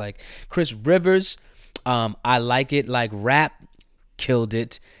that's like. Chris Rivers, I Like It Like Rap, killed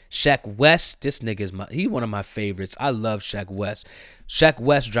it. Sheck West, this nigga's he one of my favorites. I love Sheck West. Sheck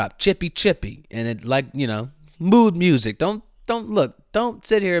West dropped Chippy Chippy, and it mood music. Don't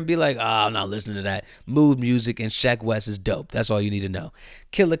sit here and be like, I'm not listening to that. Mood music, and Sheck West is dope. That's all you need to know.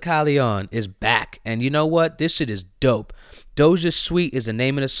 Killer Calion is back, and you know what? This shit is dope. Doja Sweet is the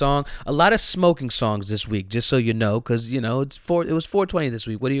name of the song. A lot of smoking songs this week, just so you know, because it was 420 this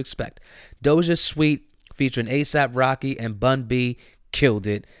week. What do you expect? Doja Sweet featuring ASAP Rocky and Bun B killed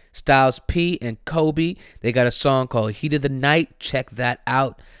it. Styles P and Kobe, they got a song called Heat of the Night. Check that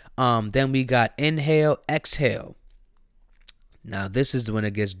out. Then we got Inhale, Exhale. Now this is when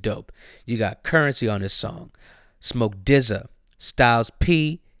it gets dope. You got Currency on this song, Smoke DZA, Styles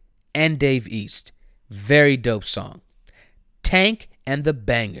P, and Dave East. Very dope song. Tank and the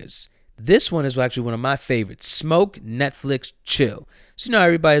Bangers. This one is actually one of my favorites. Smoke, Netflix, Chill. So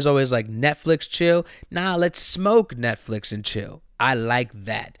everybody's always like, Netflix, chill. Nah, let's smoke Netflix and chill. I like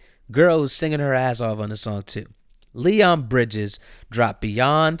that. Girl was singing her ass off on the song too. Leon Bridges dropped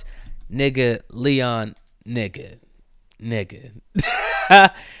Beyond. Nigga, Leon, nigga. Nigga.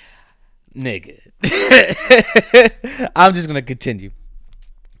 I'm just going to continue.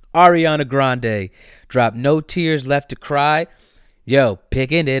 Ariana Grande dropped No Tears Left to Cry. Yo,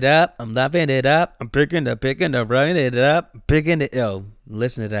 picking it up. I'm loving it up. I'm picking up, running it up. Picking it. Yo,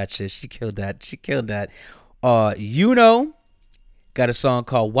 listen to that shit. She killed that. Got a song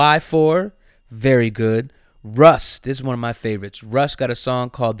called Y4. Very good. Russ, this is one of my favorites. Russ got a song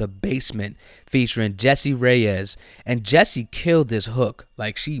called The Basement featuring Jessie Reyez. And Jessie killed this hook.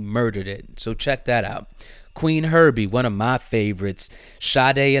 Like, she murdered it. So check that out. Queen Herbie, one of my favorites.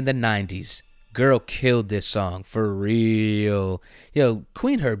 Sade in the 90s. Girl killed this song. For real. Yo,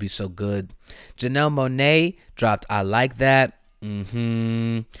 Queen Herbie's so good. Janelle Monáe dropped I Like That.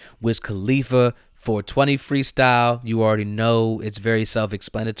 Wiz Khalifa 420 freestyle. You already know. It's very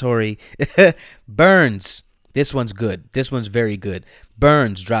self-explanatory. Burns. This one's good. This one's very good.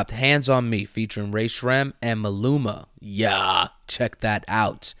 Burns dropped Hands on Me featuring Ray Shrem and Maluma. Yeah, check that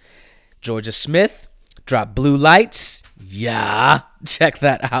out. Georgia Smith dropped Blue Lights. Yeah, check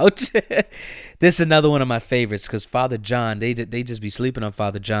that out. This is another one of my favorites because Father John, they just be sleeping on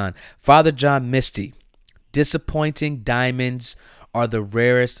Father John. Father John Misty. Disappointing diamonds are the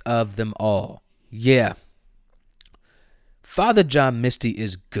rarest of them all. Yeah. Father John Misty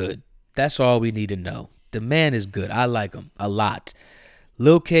is good. That's all we need to know. The man is good. I like him a lot.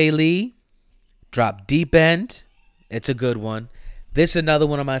 Lil Kaylee dropped Deep End. It's a good one. This is another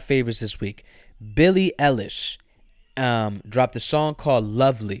one of my favorites this week. Billie Eilish dropped a song called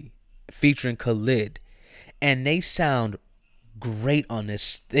Lovely featuring Khalid. And they sound great on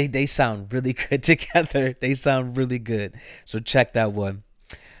this. They sound really good together. They sound really good. So check that one.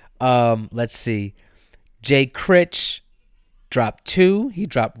 Let's see. Jay Critch dropped 2. He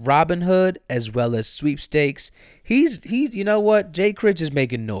dropped Robin Hood as well as Sweepstakes. He's you know what? Jay Critch is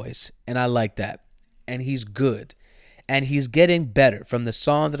making noise, and I like that. And he's good. And he's getting better. From the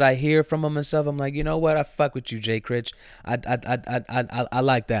song that I hear from him and stuff, I'm like, you know what? I fuck with you, Jay Critch. I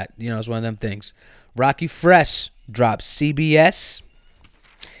like that. You know, it's one of them things. Rocky Fresh dropped CBS.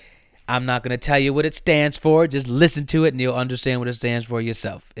 I'm not going to tell you what it stands for. Just listen to it and you'll understand what it stands for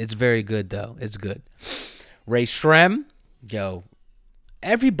yourself. It's very good, though. It's good. Ray Shrem. Yo,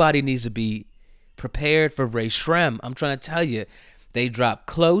 everybody needs to be prepared for Ray Shrem. I'm trying to tell you. They dropped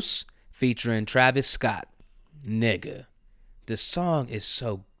Close featuring Travis Scott. Nigga. The song is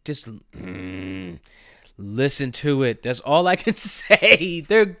so... Just listen to it. That's all I can say.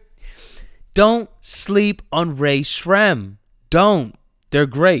 Don't sleep on Ray Shrem. Don't. They're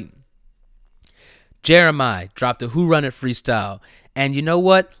great. Jeremiah dropped a Who Run It freestyle. And you know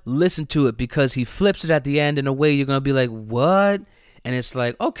what? Listen to it because he flips it at the end in a way you're going to be like, what? And it's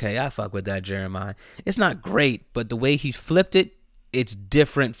like, okay, I fuck with that, Jeremiah. It's not great, but the way he flipped it, it's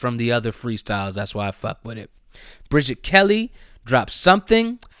different from the other freestyles. That's why I fuck with it. Bridget Kelly dropped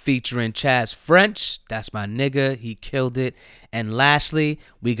Something featuring Chaz French. That's my nigga. He killed it. And lastly,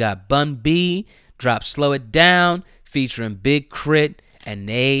 we got Bun B dropped Slow It Down featuring Big Crit. And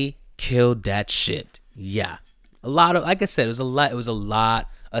they killed that shit. Yeah. A lot of, like I said, it was a lot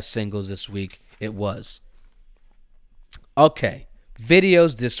of singles this week. It was. Okay.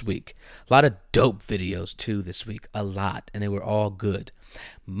 Videos this week. A lot of dope videos too this week. A lot. And they were all good.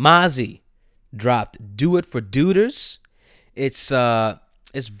 Mozzie dropped Do It for Duders. It's a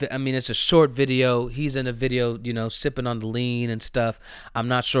short video. He's in a video, you know, sipping on the lean and stuff. I'm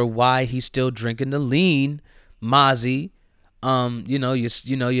not sure why he's still drinking the lean. Mozzie.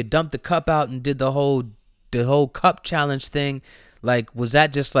 You dumped the cup out and did the whole cup challenge thing. Like, was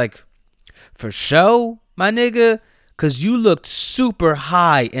that just like for show, my nigga? Cause you looked super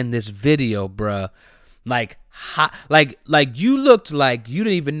high in this video, bruh. Like you looked like you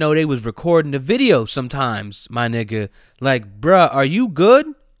didn't even know they was recording the video sometimes, my nigga. Like, bruh, are you good?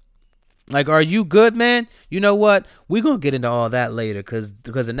 Like, are you good, man? You know what? We're going to get into all that later because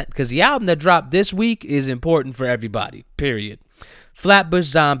the album that dropped this week is important for everybody, period. Flatbush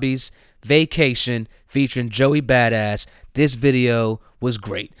Zombies, Vacation, featuring Joey Badass. This video was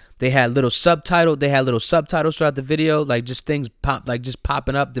great. They had little subtitles throughout the video, like just things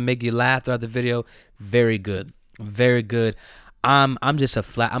popping up to make you laugh throughout the video. Very good. Very good. I'm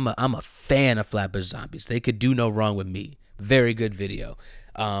a fan of Flatbush Zombies. They could do no wrong with me. Very good video.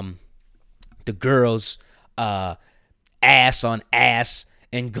 The girls ass on ass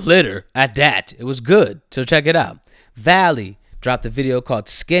and glitter at that. It was good. So check it out. Valley dropped a video called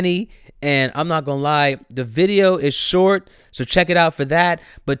Skinny. And I'm not going to lie, the video is short, so check it out for that.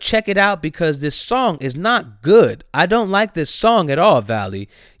 But check it out because this song is not good. I don't like this song at all, Valley.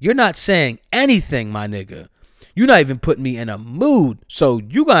 You're not saying anything, my nigga. You're not even putting me in a mood. So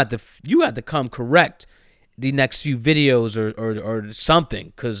you got to come correct the next few videos or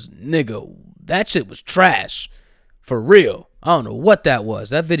something. Because, nigga, that shit was trash. For real. I don't know what that was.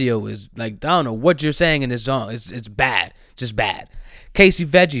 That video is like, I don't know what you're saying in this song. It's bad. Just bad. Casey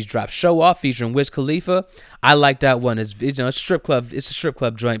Veggies dropped Show Off featuring Wiz Khalifa. I like that one. It's a strip club. It's a strip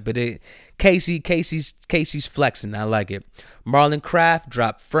club joint, but Casey's flexing. I like it. Marlon Craft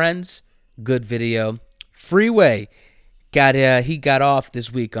dropped Friends. Good video. Freeway he got off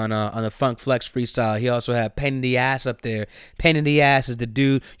this week on the Funk Flex freestyle. He also had Pain in the Ass up there. Pain in the Ass is the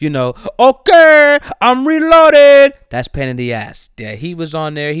dude, okay, I'm reloaded. That's Pain in the Ass. Yeah, he was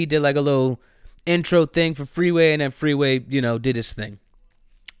on there. He did like a little intro thing for Freeway, and then Freeway, did his thing.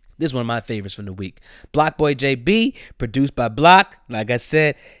 This is one of my favorites from the week. Block Boy JB, produced by Block. Like I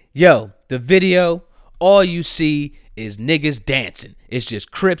said, the video, all you see is niggas dancing. It's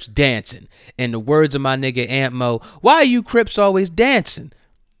just Crips dancing. In the words of my nigga Ant Mo, why are you Crips always dancing?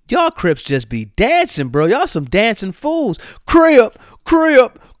 Y'all Crips just be dancing, bro. Y'all some dancing fools. Crip.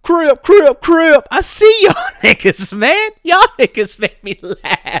 I see y'all niggas, man. Y'all niggas make me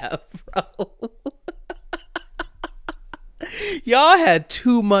laugh, bro. Y'all had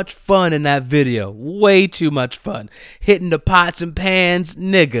too much fun in that video. Way too much fun. Hitting the pots and pans,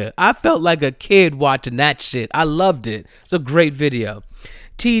 nigga. I felt like a kid watching that shit. I loved it. It's a great video.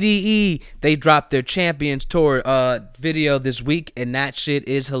 TDE, they dropped their Champions Tour video this week, and that shit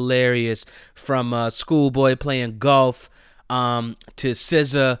is hilarious. From Schoolboy playing golf to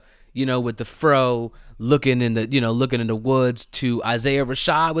SZA, with the fro, looking in the woods, to Isaiah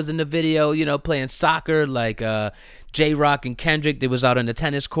Rashad was in the video, playing soccer, like J-Rock and Kendrick. They was out on the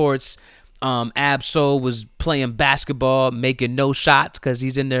tennis courts. Ab-Soul was playing basketball, making no shots because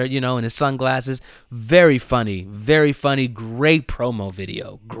he's in there, in his sunglasses. Very funny. Great promo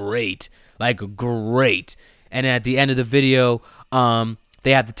video. Great. And at the end of the video,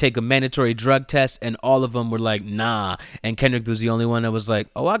 they had to take a mandatory drug test, and all of them were like, nah. And Kendrick was the only one that was like,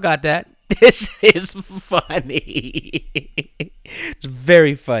 oh, I got that. This is funny. It's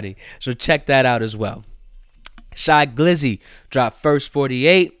very funny. So check that out as well. Shy Glizzy dropped First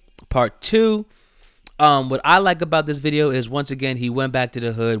 48 Part 2. What I like about this video is, once again, he went back to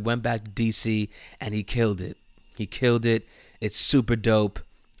the hood, went back to DC, and he killed it. It's super dope.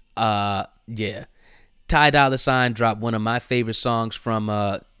 Yeah. Ty Dolla $ign dropped one of my favorite songs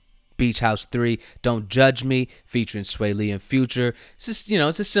from Beach House 3, Don't Judge Me, featuring Sway Lee and Future. It's just,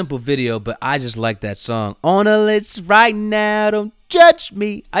 it's a simple video, but I just like that song. On a list right now, don't judge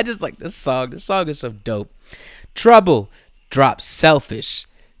me. I just like this song. This song is so dope. Trouble dropped Selfish.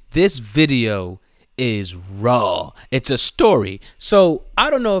 This video is raw. It's a story. So I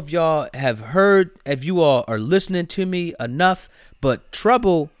don't know if y'all have heard, if you all are listening to me enough, but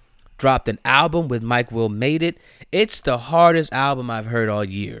Trouble dropped an album with Mike Will Made It. It's the hardest album I've heard all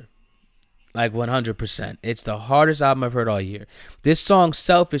year. Like 100%. It's the hardest album I've heard all year. This song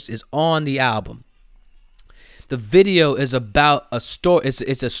Selfish is on the album. The video is about a story.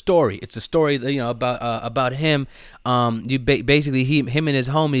 It's a story. It's a story, about him. Basically him and his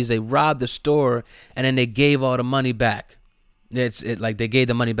homies, they robbed the store and then they gave all the money back. Like they gave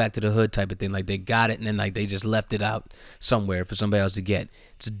the money back to the hood type of thing. Like they got it and then like they just left it out somewhere for somebody else to get.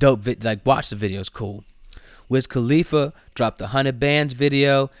 It's a dope like watch the video. It's cool. Wiz Khalifa dropped the 100 Bands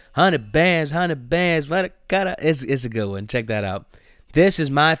video. 100 bands. It's a good one. Check that out. This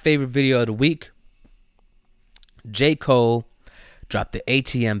is my favorite video of the week. J. Cole dropped the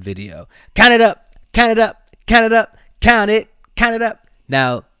ATM video. Count it up.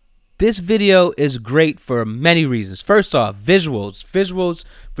 Now, this video is great for many reasons. First off, visuals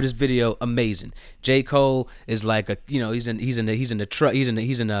for this video amazing. J. Cole is like he's in the truck, he's in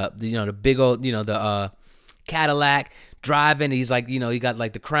the big old the Cadillac driving. He's like he got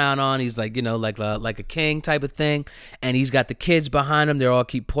like the crown on. He's like like a king type of thing, and he's got the kids behind him. They all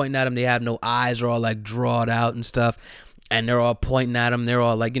keep pointing at him. They have no eyes. They're all like drawed out and stuff, and they're all pointing at him. They're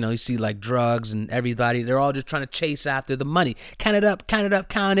all like you see like drugs and everybody. They're all just trying to chase after the money. Count it up.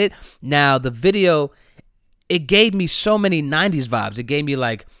 Now the video, it gave me so many 90s vibes. It gave me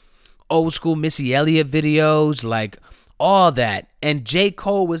like old school Missy Elliott videos, like all that. And J.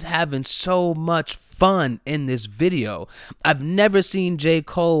 Cole was having so much fun in this video. I've never seen J.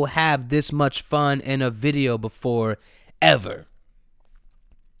 Cole have this much fun in a video before, ever.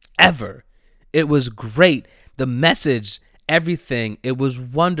 It was great. The message, everything, it was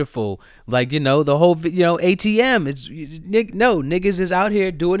wonderful. Like, the whole, ATM, niggas is out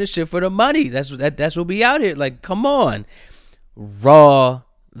here doing this shit for the money. That's what we out here. Like, come on. Raw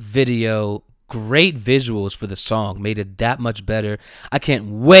video, great visuals for the song, made it that much better. I can't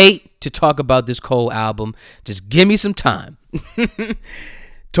wait to talk about this Cole album. Just give me some time.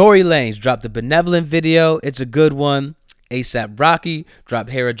 Tory Lanez dropped the Benevolent video. It's a good one. ASAP Rocky dropped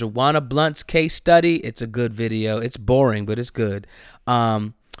Marijuana Blunt's case study. It's a good video. It's boring, but it's good.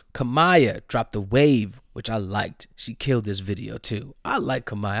 Kamaya dropped The Wave. which I liked. She killed this video too. I like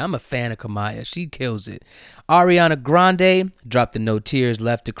Kamaya. I'm a fan of Kamaya. She kills it. Ariana Grande dropped the No Tears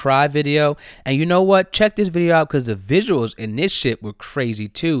Left to Cry video. And you know what? Check this video out because the visuals in this shit were crazy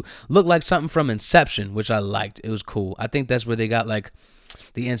too. Looked like something from Inception, which I liked. It was cool. I think that's where they got like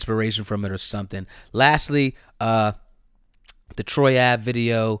the inspiration from it or something. Lastly, the Troy Ave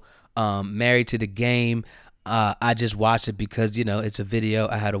video, Married to the Game. I just watched it because, you know, it's a video.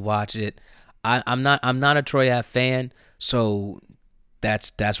 I had to watch it. I'm not a Troy Ave fan, so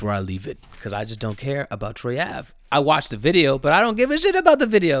that's where I leave it because I just don't care about Troy Ave. I watched the video, but I don't give a shit about the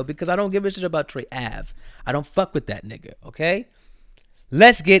video because I don't give a shit about Troy Ave. I don't fuck with that nigga, okay?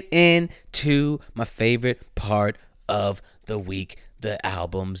 Let's get into my favorite part of the week, the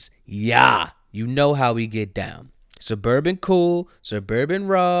albums. Yeah, you know how we get down. Suburban Cool, Suburban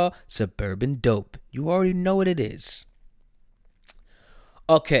Raw, Suburban Dope. You already know what it is.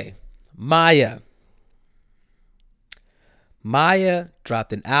 Okay, Maya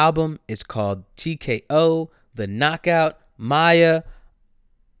dropped an album. It's called TKO, The Knockout. Maya,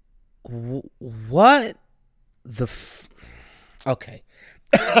 what the okay.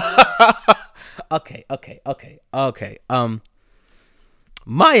 Okay.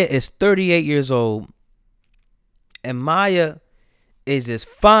 Maya is 38 years old, and Maya is as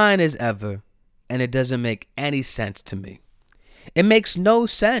fine as ever, and it doesn't make any sense to me. It makes no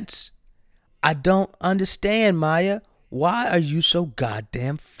sense. I don't understand, Maya. Why are you so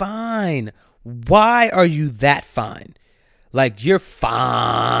goddamn fine? Why are you that fine? Like, you're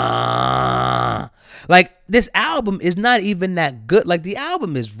fine. Like, this album is not even that good. Like, the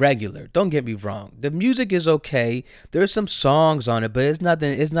album is regular. Don't get me wrong. The music is okay. There's some songs on it, but it's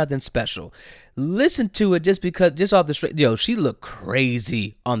nothing special. Listen to it just off the straight. Yo, she looked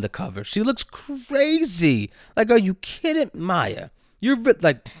crazy on the cover. She looks crazy. Like, are you kidding, Maya? You're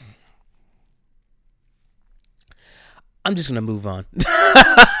like, I'm just gonna move on.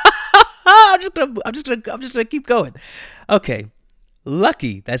 I'm just gonna keep going. Okay.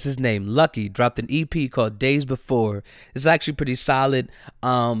 Lucky, that's his name. Lucky dropped an EP called Days Before. It's actually pretty solid.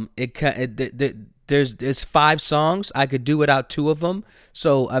 There's 5 songs. I could do without 2 of them.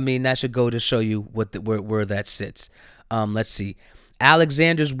 So I mean that should go to show you where that sits. Let's see.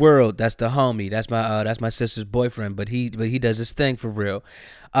 Alexander's World, that's the homie. That's my sister's boyfriend, but he does his thing for real.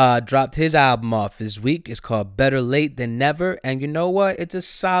 Dropped his album off this week. It's called Better Late Than Never, and you know what? It's a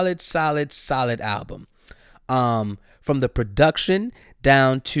solid album. From the production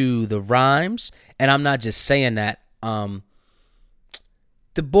down to the rhymes, and I'm not just saying that. The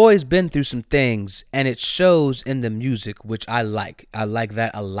boy's been through some things, and it shows in the music, which I like. I like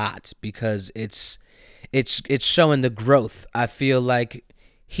that a lot because it's showing the growth. I feel like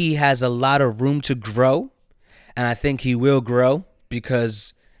he has a lot of room to grow, and I think he will grow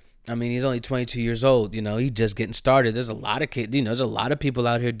because, I mean, he's only 22 years old. You know, he's just getting started. There's a lot of kids. You know, there's a lot of people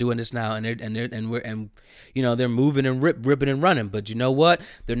out here doing this now, and you know, they're moving and ripping and running. But you know what?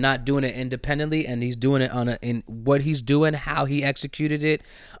 They're not doing it independently, and he's doing it in what he's doing, how he executed it.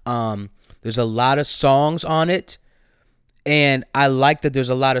 There's a lot of songs on it. And I like that there's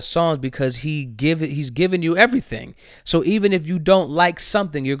a lot of songs because he's giving you everything. So even if you don't like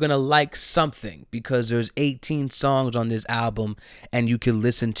something, you're going to like something because there's 18 songs on this album and you could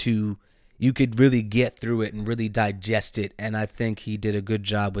really get through it and really digest it. And I think he did a good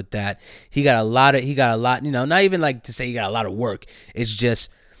job with that. He got a lot, you know, not even like to say he got a lot of work. It's just,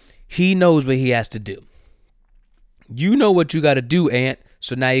 he knows what he has to do. You know what you got to do, Ant.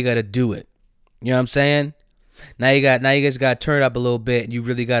 So now you got to do it. You know what I'm saying? Now you guys got to turn it up a little bit, and you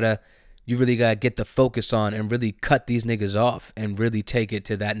really gotta get the focus on and really cut these niggas off and really take it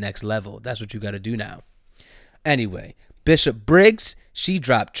to that next level. That's what you got to do now. Anyway, Bishop Briggs, she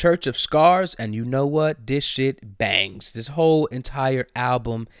dropped Church of Scars, and you know what? This shit bangs. This whole entire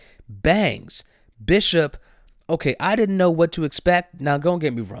album bangs. Bishop, okay, I didn't know what to expect. Now, don't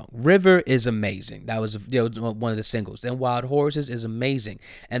get me wrong. River is amazing. That was one of the singles. Then Wild Horses is amazing.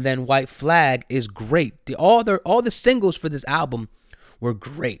 And then White Flag is great. All the singles for this album were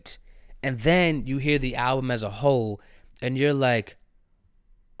great. And then you hear the album as a whole, and you're like,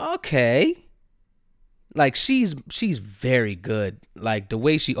 okay. Like, she's very good. Like, the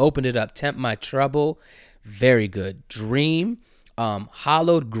way she opened it up, Tempt My Trouble, very good. Dream,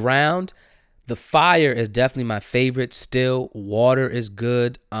 Hollowed Ground. The Fire is definitely my favorite still. Water is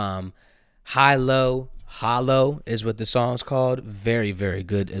good. High Low, Hollow is what the song's called. Very, very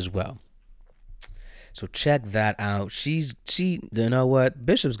good as well. So check that out. You know what?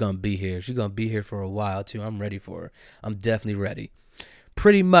 Bishop's going to be here. She's going to be here for a while too. I'm ready for her. I'm definitely ready.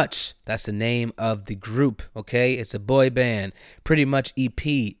 Pretty Much, that's the name of the group, okay? It's a boy band. Pretty Much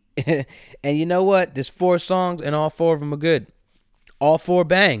EP And you know what? There's 4 songs, and all 4 of them are good. All 4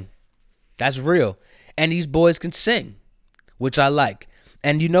 bang. That's real. And these boys can sing, which I like.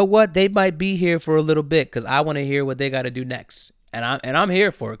 And you know what? They might be here for a little bit because I want to hear what they got to do next. And I'm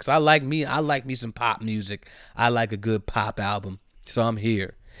here for it because I like me some pop music. I like a good pop album, so I'm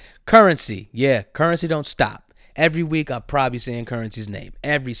here. Currency, yeah, Currency don't stop. Every week I'm probably saying Currency's name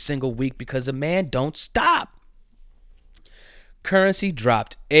every single week because the man don't stop. Currency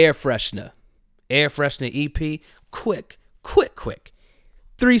dropped Air Freshener EP, quick.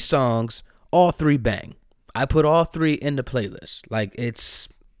 3 songs, all 3 bang. I put all 3 in the playlist. Like it's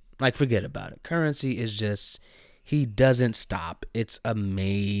like forget about it. Currency is just he doesn't stop. It's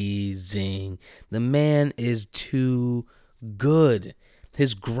amazing. The man is too good.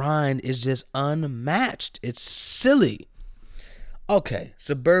 His grind is just unmatched. It's silly. Okay,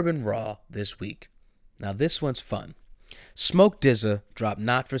 Suburban Raw this week. Now this one's fun. Smoke DZA dropped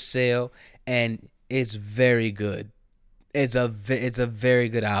Not For Sale, and it's very good. It's a very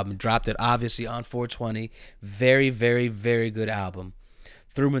good album. Dropped it obviously on 420. Very, very, very good album.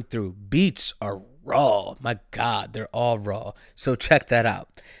 Through and through. Beats are raw. My God, they're all raw. So check that out.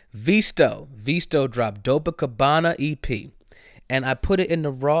 Visto dropped Dopa Cabana EP. And I put it in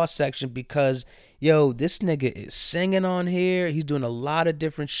the raw section because, yo, this nigga is singing on here. He's doing a lot of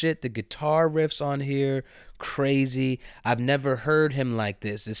different shit. The guitar riffs on here, crazy. I've never heard him like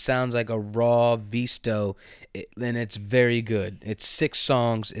this. It sounds like a raw Visto, and it's very good. It's 6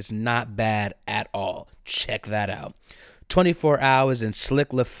 songs. It's not bad at all. Check that out. 24 Hours and Slick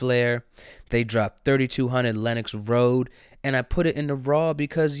LaFleur. They dropped 3200 Lennox Road. And I put it in the raw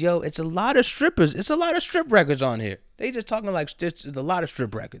because, yo, it's a lot of strippers. It's a lot of strip records on here. They just talking like it's a lot of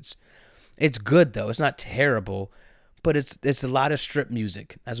strip records. It's good, though. It's not terrible, but it's a lot of strip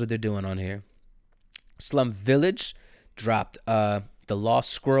music. That's what they're doing on here. Slum Village dropped The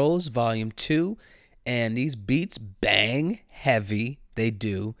Lost Scrolls Volume 2. And these beats bang heavy. They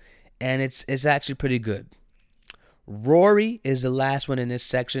do. And it's actually pretty good. Rory is the last one in this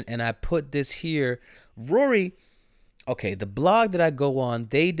section. And I put this here. Rory... Okay, the blog that I go on,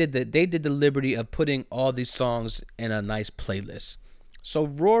 they did the liberty of putting all these songs in a nice playlist. So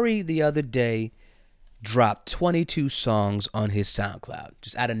Rory the other day dropped 22 songs on his SoundCloud,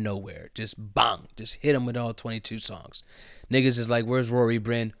 just out of nowhere, just bang, just hit him with all 22 songs. Niggas is like, "Where's Rory,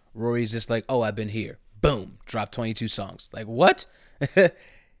 Bryn?" Rory's just like, "Oh, I've been here." Boom, dropped 22 songs. Like what?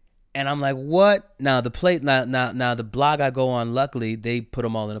 And I'm like, what? Now the blog I go on, luckily they put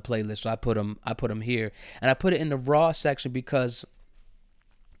them all in a playlist, so I put them here, and I put it in the raw section because,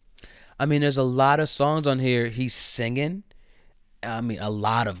 I mean, there's a lot of songs on here. He's singing. I mean, a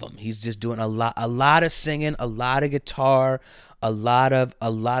lot of them. He's just doing a lot of singing, a lot of guitar, a lot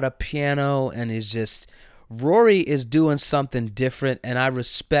of piano, and it's just Rory is doing something different, and I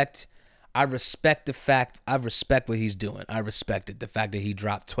respect what he's doing. I respect it. The fact that he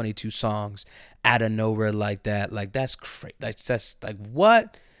dropped 22 songs out of nowhere like that. Like that's crazy. That's like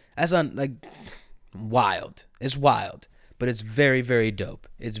what? That's wild. It's wild, but it's very, very dope.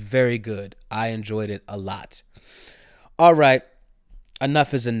 It's very good. I enjoyed it a lot. All right.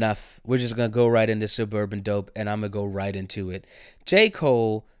 Enough is enough. We're just going to go right into Suburban Dope, and I'm going to go right into it. J.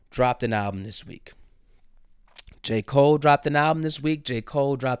 Cole dropped an album this week. J. Cole dropped an album this week. J.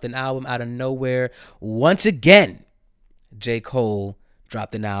 Cole dropped an album out of nowhere. Once again, J. Cole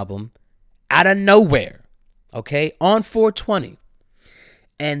dropped an album out of nowhere. Okay? On 420.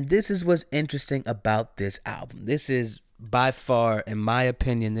 And this is what's interesting about this album. This is by far, in my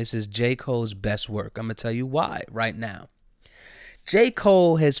opinion, this is J. Cole's best work. I'm going to tell you why right now. J.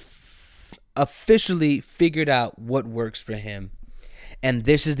 Cole has officially figured out what works for him. And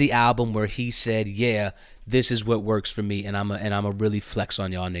this is the album where he said, yeah, this is what works for me, and I'm a really flex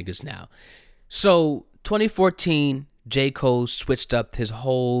on y'all niggas now. So 2014, J. Cole switched up his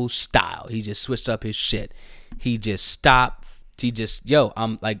whole style. He just switched up his shit. He just stopped.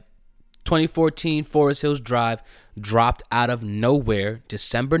 I'm like 2014 Forest Hills Drive dropped out of nowhere.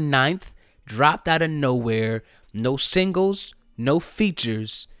 December 9th, dropped out of nowhere. No singles, no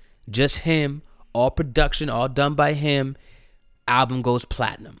features, just him. All production, all done by him. Album goes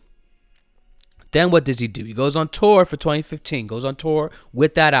platinum. Then what does he do? He goes on tour for 2015. Goes on tour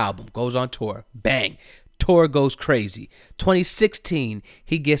with that album. Goes on tour. Bang. Tour goes crazy. 2016,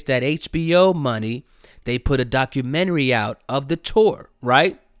 he gets that HBO money. They put a documentary out of the tour,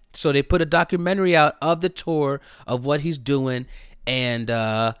 right? So they put a documentary out of the tour of what he's doing. And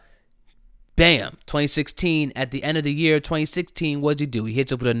bam, 2016, at the end of the year, 2016, what does he do? He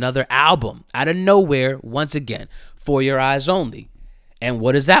hits up with another album out of nowhere, once again, For Your Eyes Only. And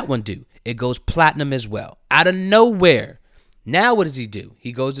what does that one do? It goes platinum as well. Out of nowhere. Now what does he do?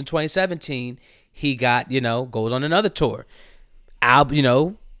 He goes in 2017. He got, goes on another tour. Not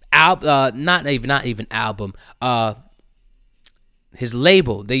even album. His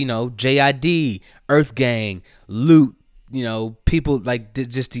label, JID, Earth Gang, Loot, people like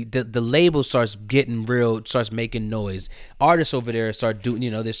just the label starts getting real, starts making noise. Artists over there start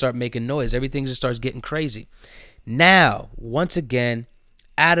doing, they start making noise. Everything just starts getting crazy. Now, once again,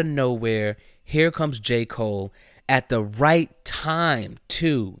 out of nowhere, here comes J. Cole at the right time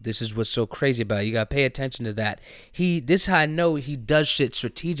too. This is what's so crazy about it. You gotta pay attention to that. This is how I know he does shit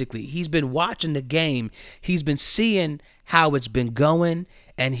strategically. He's been watching the game. He's been seeing how it's been going,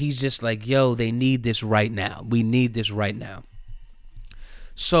 and he's just like, yo, they need this right now. We need this right now.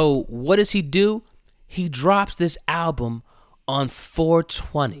 So what does he do? He drops this album on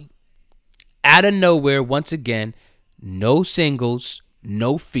 420. Out of nowhere, once again, no singles,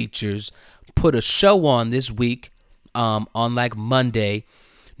 no features. Put a show on this week, on like Monday.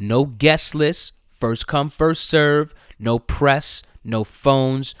 No guest list, first come, first serve. No press, no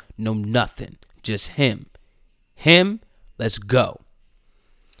phones, no nothing. Just him. Let's go.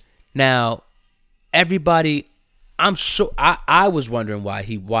 Now, everybody, I'm sure I was wondering why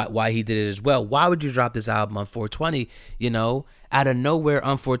he did it as well. Why would you drop this album on 420? Out of nowhere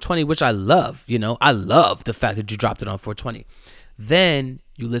on 420, which I love. I love the fact that you dropped it on 420. Then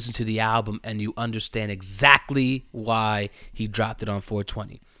you listen to the album and you understand exactly why he dropped it on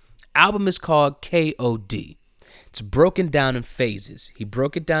 420. Album is called KOD. It's broken down in phases. He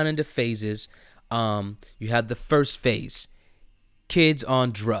broke it down into phases. You have the first phase, kids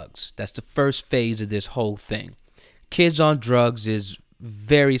on drugs. That's the first phase of this whole thing. Kids on drugs is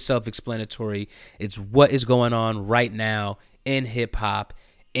very self-explanatory. It's what is going on right now in hip hop,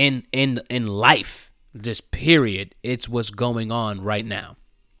 in life, just period. It's what's going on right now.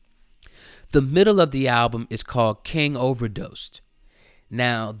 The middle of the album is called King Overdosed.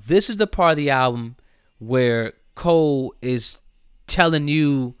 Now, this is the part of the album where Cole is telling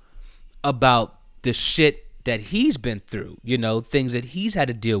you about the shit that he's been through, things that he's had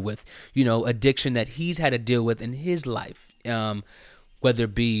to deal with, addiction that he's had to deal with in his life, whether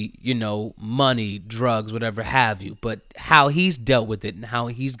it be, money, drugs, whatever have you, but how he's dealt with it and how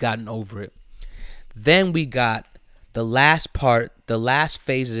he's gotten over it. Then we got the last part, the last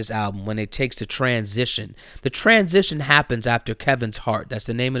phase of this album when it takes the transition. The transition happens after Kevin's Heart. That's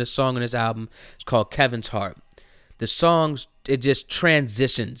the name of the song on this album. It's called Kevin's Heart. The songs, it just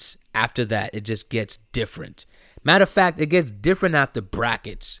transitions after that. It just gets different. Matter of fact, it gets different after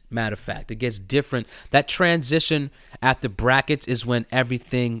Brackets. It gets different. That transition after Brackets is when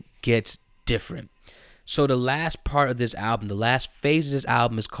everything gets different. So the last part of this album, the last phase of this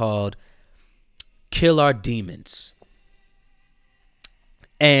album is called Kill Our Demons.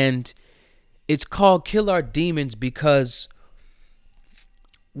 And it's called Kill Our Demons because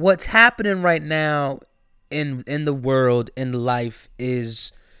what's happening right now in the world, in life,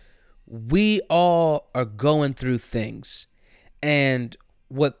 is we all are going through things. And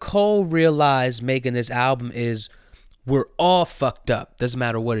what Cole realized making this album is we're all fucked up. Doesn't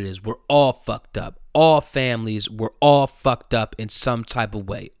matter what it is. We're all fucked up. All families, we're all fucked up in some type of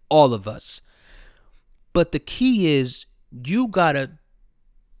way. All of us. But the key is you gotta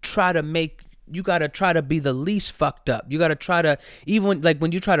try to be the least fucked up. You gotta try to, even like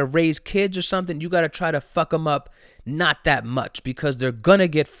when you try to raise kids or something, you gotta try to fuck them up not that much, because they're gonna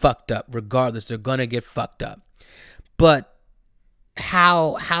get fucked up regardless. They're gonna get fucked up. But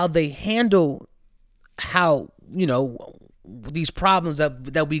how they handle these problems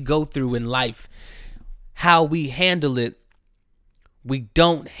that we go through in life, how we handle it, we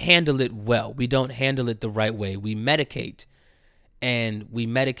don't handle it well. We don't handle it the right way. We medicate. And we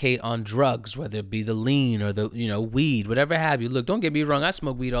medicate on drugs, whether it be the lean or the, weed, whatever have you. Look, don't get me wrong. I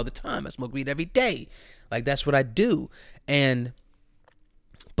smoke weed all the time. I smoke weed every day. Like, that's what I do.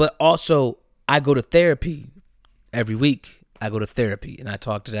 But also, I go to therapy every week. I go to therapy and I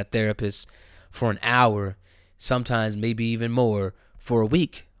talk to that therapist for an hour, sometimes maybe even more, for a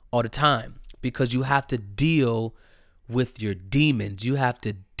week, all the time. Because you have to deal with your demons. You have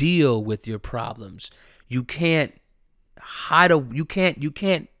to deal with your problems. You can't hide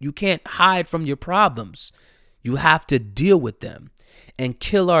from your problems. You have to deal with them. And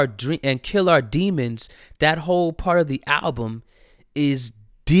kill our demons. That whole part of the album is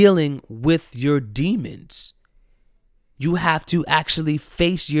dealing with your demons. You have to actually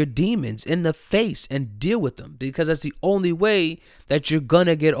face your demons in the face and deal with them, because that's the only way that you're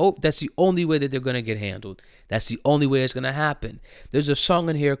gonna get over. That's the only way that they're gonna get handled. That's the only way it's gonna happen. There's a song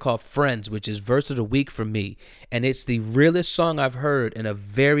in here called Friends, which is verse of the week for me, and it's the realest song I've heard in a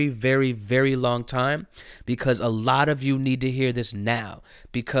very, very, very long time, because a lot of you need to hear this now,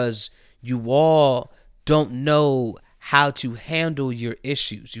 because you all don't know how to handle your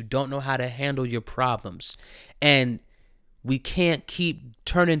issues. You don't know how to handle your problems. And we can't keep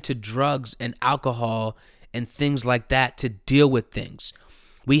turning to drugs and alcohol and things like that to deal with things.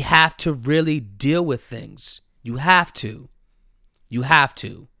 We have to really deal with things. You have to. You have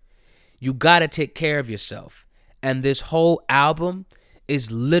to. You got to take care of yourself. And this whole album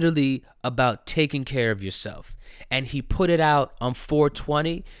is literally about taking care of yourself. And he put it out on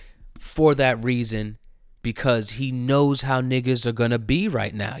 420 for that reason, because he knows how niggas are gonna be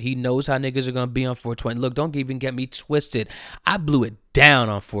right now. He knows how niggas are gonna be on 420. Look, don't even get me twisted. I blew it down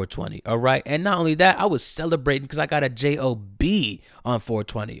on 420, all right? And not only that, I was celebrating because I got a J-O-B on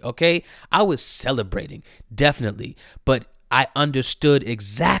 420, okay? I was celebrating, definitely. But I understood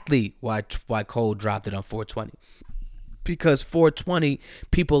exactly why Cole dropped it on 420. Because 420,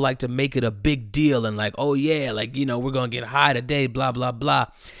 people like to make it a big deal and like, oh yeah, like, you know, we're gonna get high today, blah blah blah.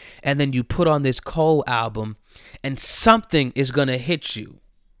 And then you put on this Cole album and something is gonna hit you.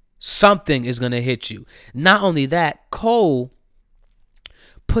 Something is gonna hit you. Not only that, Cole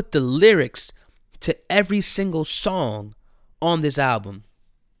put the lyrics to every single song on this album.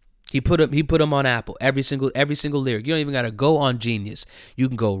 He put them on Apple. Every single lyric. You don't even gotta go on Genius. You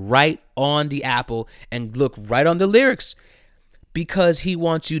can go right on the Apple and look right on the lyrics, because he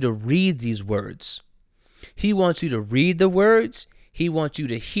wants you to read these words. He wants you to read the words. He wants you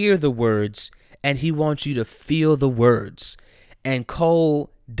to hear the words, and he wants you to feel the words. And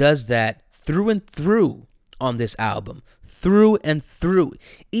Cole does that through and through on this album. Through and through.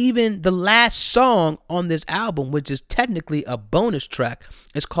 Even the last song on this album, which is technically a bonus track,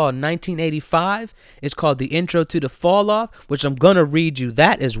 is called 1985. It's called The Intro to the Fall Off, which I'm gonna read you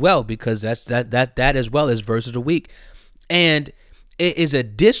that as well, because that as well is verse of the week. And it is a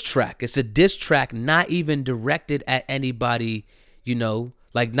diss track. It's a diss track, not even directed at anybody, you know,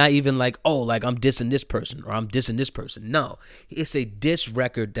 like not even like, oh, like I'm dissing this person or I'm dissing this person. No, it's a diss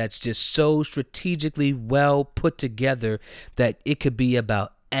record that's just so strategically well put together that it could be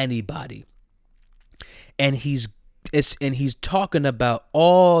about anybody. And he's talking about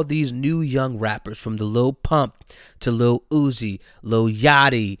all these new young rappers, from the Lil Pump to Lil Uzi, Lil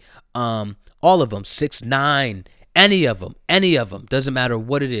Yachty, all of them, 6ix9ine. Any of them, doesn't matter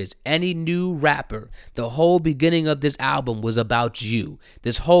what it is. Any new rapper, the whole beginning of this album was about you.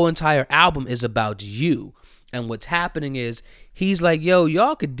 This whole entire album is about you. And what's happening is he's like, yo,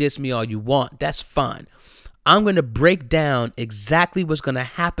 y'all could diss me all you want. That's fine. I'm going to break down exactly what's going to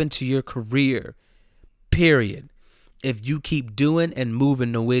happen to your career, period. If you keep doing and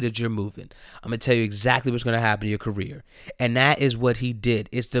moving the way that you're moving, I'm gonna tell you exactly what's gonna happen to your career, and that is what he did.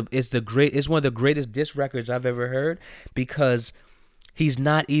 It's one of the greatest diss records I've ever heard, because he's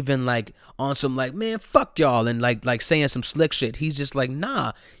not even like on some like, man, fuck y'all, and like saying some slick shit. He's just like,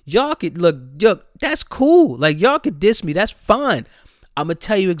 nah, y'all could look, that's cool. Like y'all could diss me, that's fine. I'm gonna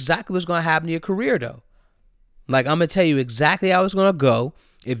tell you exactly what's gonna happen to your career though. Like I'm gonna tell you exactly how it's gonna go.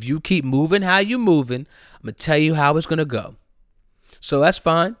 If you keep moving how you moving, I'm going to tell you how it's going to go. So that's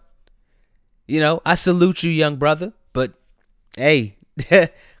fine. You know, I salute you, young brother. But, hey,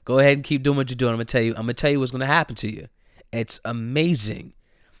 go ahead and keep doing what you're doing. I'm going to tell you what's going to happen to you. It's amazing.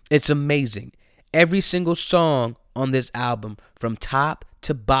 It's amazing. Every single song on this album, from top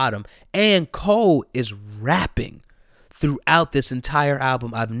to bottom. And Cole is rapping throughout this entire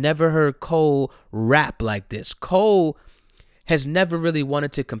album. I've never heard Cole rap like this. Cole has never really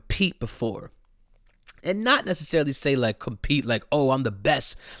wanted to compete before, and not necessarily say like compete like, oh, I'm the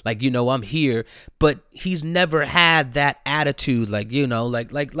best, like, you know, I'm here, but he's never had that attitude, like, you know,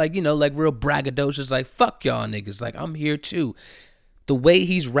 like you know, like real braggadocious, like fuck y'all niggas, like I'm here too. The way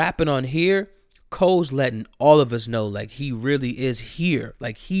he's rapping on here, Cole's letting all of us know like he really is here,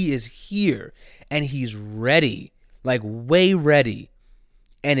 like he is here and he's ready, like way ready.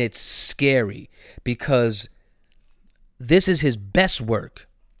 And it's scary because this is his best work,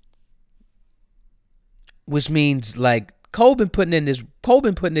 which means like Cole been putting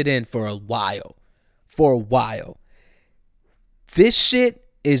it in for a while. This shit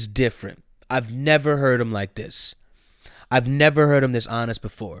is different. I've never heard him like this. I've never heard him this honest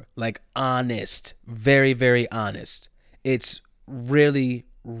before. Like honest, very, very honest. It's really,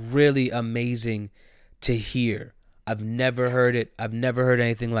 really amazing to hear. I've never heard it. I've never heard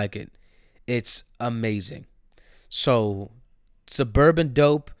anything like it. It's amazing. So Suburban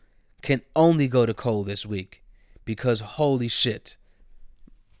Dope can only go to Cole this week because holy shit.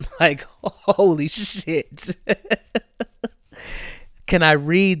 Like, holy shit. Can I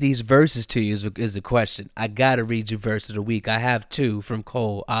read these verses to you is the question. I got to read you verse of the week. I have two from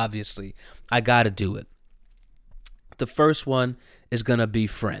Cole, obviously. I got to do it. The first one is going to be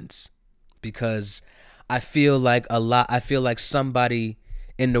Friends because I feel like somebody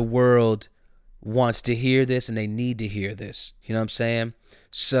in the world wants to hear this and they need to hear this. You know what I'm saying?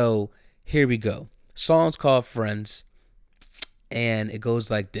 So here we go. Song's called Friends, and it goes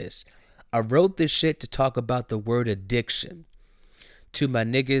like this. I wrote this shit to talk about the word addiction. To my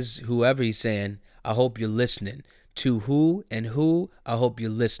niggas, whoever he's saying, I hope you're listening. To who and who, I hope you're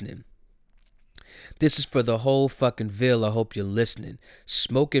listening. This is for the whole fucking Ville, I hope you're listening.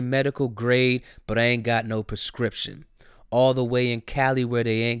 Smoking medical grade, but I ain't got no prescription. All the way in Cali where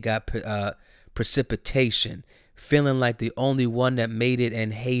they ain't got precipitation. Feeling like the only one that made it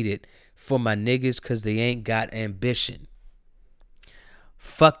and hate it. For my niggas, cause they ain't got ambition.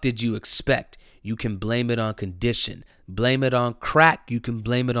 Fuck did you expect? You can blame it on condition. Blame it on crack. You can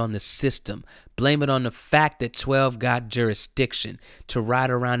blame it on the system. Blame it on the fact that 12 got jurisdiction to ride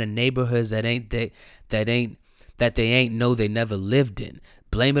around in neighborhoods that they ain't know they never lived in.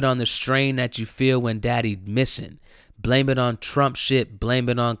 Blame it on the strain that you feel when daddy missing. Blame it on Trump shit. Blame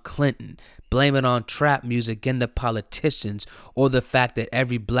it on Clinton. Blame it on trap music and the politicians, or the fact that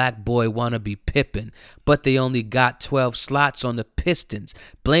every black boy wanna be Pippin, but they only got 12 slots on the Pistons.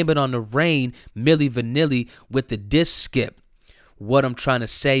 Blame it on the rain, Milli Vanilli with the disc skip. What I'm trying to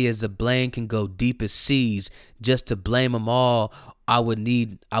say is the blame can go deep as seas. Just to blame them all, I would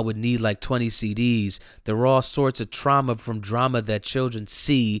need like 20 CDs. There are all sorts of trauma from drama that children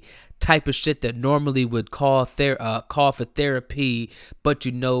see. Type of shit that normally would call for therapy, but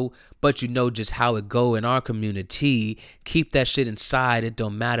you know just how it go in our community. Keep that shit inside, it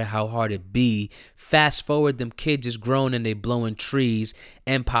don't matter how hard it be. Fast forward, them kids is grown and they blowing trees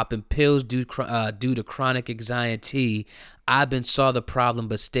and popping pills due to chronic anxiety. I been saw the problem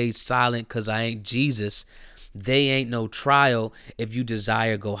but stayed silent cause I ain't Jesus. They ain't no trial. If you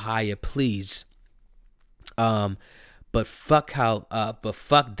desire, go higher, please. But fuck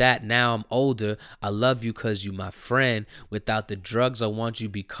that. Now I'm older. I love you cause you my friend. Without the drugs, I want you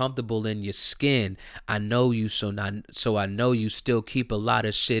to be comfortable in your skin. I know you, so I know you still keep a lot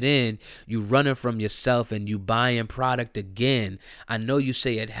of shit in. You running from yourself and you buying product again. I know you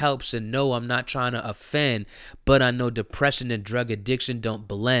say it helps, and no, I'm not trying to offend, but I know depression and drug addiction don't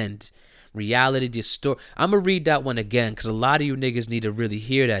blend. Reality distort. I'm gonna read that one again because a lot of you niggas need to really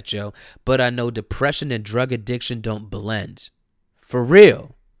hear that, yo. But I know depression and drug addiction don't blend. For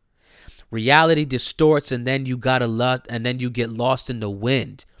real. Reality distorts, and then you got a lot, and then you get lost in the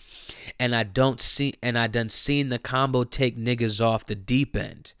wind. And I done seen the combo take niggas off the deep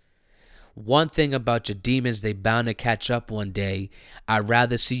end. One thing about your demons, they bound to catch up one day. I'd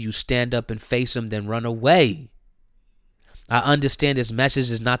rather see you stand up and face them than run away. I understand this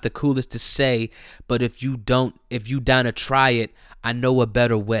message is not the coolest to say, but if you down to try it, I know a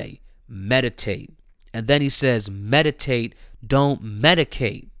better way. Meditate. And then he says, meditate, don't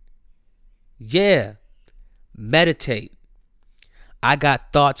medicate. Yeah, meditate. I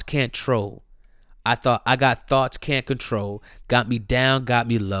got thoughts can't troll. I got thoughts can't control. Got me down, got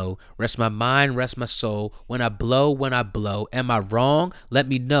me low. Rest my mind, rest my soul. When I blow. Am I wrong? Let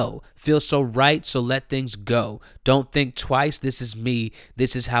me know. Feel so right, so let things go. Don't think twice, this is me.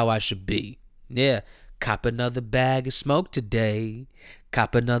 This is how I should be. Yeah, cop another bag of smoke today.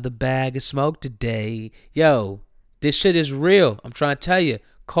 Cop another bag of smoke today. Yo, this shit is real. I'm trying to tell you.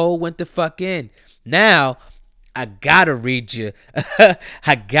 Cole went the fuck in. Now, I gotta read you the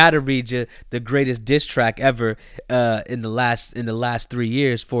greatest diss track ever in the last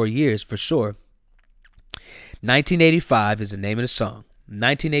 4 years for sure. 1985 is the name of the song.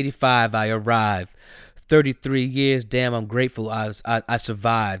 1985, I arrived. 33 years, damn, I'm grateful I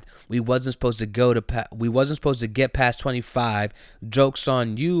survived. We wasn't supposed to get past 25. Joke's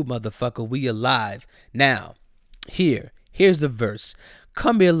on you, motherfucker, we alive. Now, here's the verse.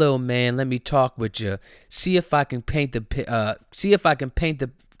 Come here, little man. Let me talk with you. See if I can paint for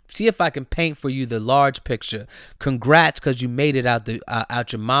you the large picture. Congrats, cause you made it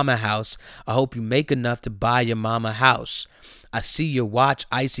out your mama house. I hope you make enough to buy your mama house. I see your watch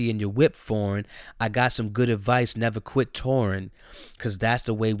icy and your whip foreign. I got some good advice, never quit touring. Cause that's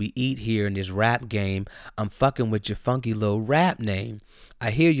the way we eat here in this rap game. I'm fucking with your funky little rap name.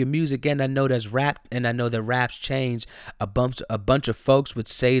 I hear your music and I know that's rap, and I know that raps change. A bunch of folks would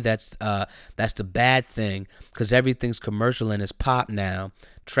say that's the bad thing, cause everything's commercial and it's pop now.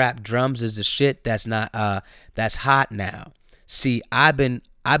 Trap drums is the shit that's hot now. See, I've been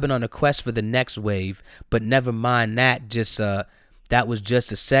on a quest for the next wave, but never mind that. That was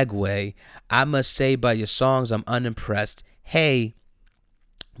just a segue. I must say, by your songs, I'm unimpressed. Hey,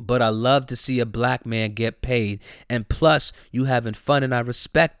 but I love to see a black man get paid, and plus, you having fun, and I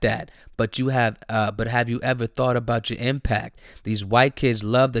respect that. But have you ever thought about your impact? These white kids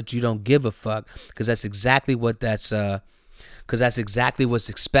love that you don't give a fuck, because that's exactly what's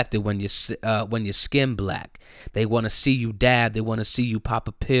expected when you skin black. They want to see you dab. They want to see you pop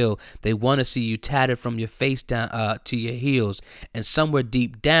a pill. They want to see you tatted from your face down to your heels. And somewhere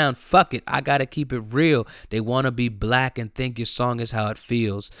deep down, fuck it, I gotta keep it real. They want to be black and think your song is how it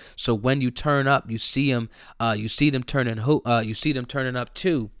feels. So when you turn up, you see them turning up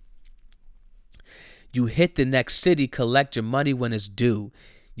too. You hit the next city, collect your money when it's due.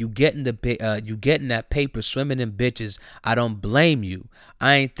 You getting that paper, swimming in bitches. I don't blame you.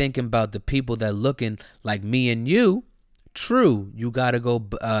 I ain't thinking about the people that looking like me and you. True, you gotta go.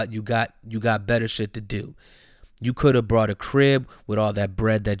 You got better shit to do. You could have brought a crib with all that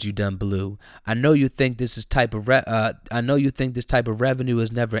bread that you done blew. I know you think this type of revenue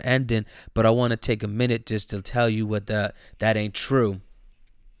is never ending, but I want to take a minute just to tell you that ain't true.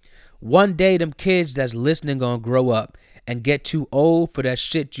 One day, them kids that's listening gonna grow up and get too old for that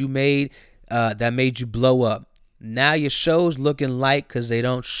shit you made that made you blow up. Now your show's looking light because they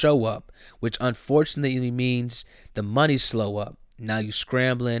don't show up, which unfortunately means the money slow up. Now you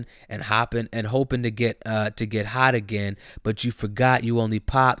scrambling and hopping and hoping to get hot again, but you forgot you only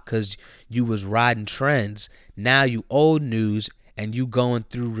popped because you was riding trends. Now you old news and you going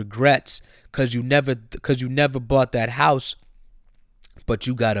through regrets because you never bought that house. But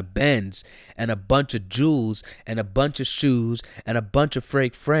you got a Benz and a bunch of jewels and a bunch of shoes and a bunch of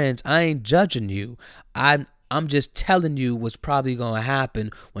fake friends. I ain't judging you. I'm just telling you what's probably gonna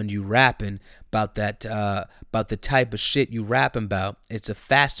happen when you rapping about the type of shit you rapping about. It's a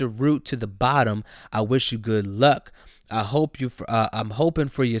faster route to the bottom. I wish you good luck. I'm hoping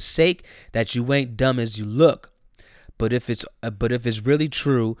for your sake that you ain't dumb as you look. But if it's really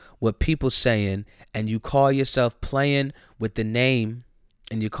true what people saying, and you call yourself playing with the name,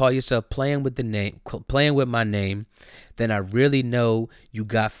 playing with my name, then I really know you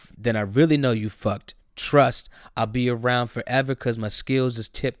fucked. Trust, I'll be around forever cause my skills is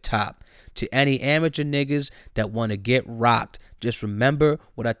tip top. To any amateur niggas that wanna get rocked, just remember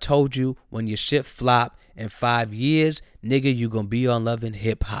what I told you when your shit flop. In 5 years, nigga, you gonna be on Love and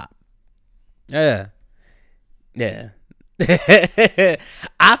Hip Hop. Yeah.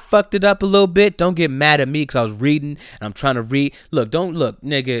 I fucked it up a little bit. Don't get mad at me because I was reading and I'm trying to read.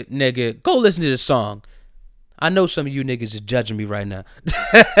 Nigga, go listen to the song. I know some of you niggas is judging me right now.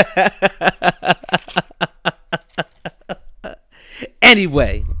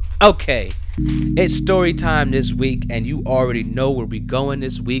 Anyway, okay. It's story time this week, and you already know where we going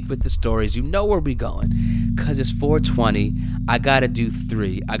this week with the stories. You know where we going. Because it's 420. I got to do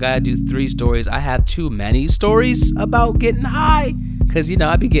 3. I got to do 3 stories. I have too many stories about getting high. Because,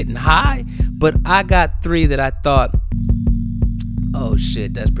 I be getting high. But I got 3 that I thought, oh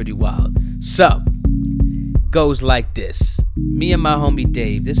shit, that's pretty wild. So, goes like this. Me and my homie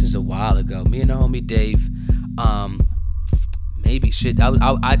Dave, this is a while ago. Me and the homie Dave, maybe shit.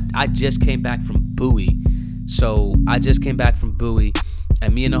 I just came back from Bowie. So I just came back from Bowie,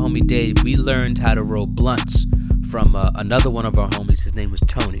 and me and the homie Dave, we learned how to roll blunts from another one of our homies. His name was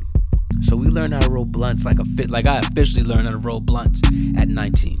Tony. So we learned how to roll blunts like I officially learned how to roll blunts at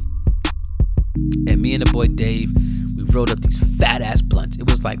 19. And me and the boy Dave, we rolled up these fat ass blunts. It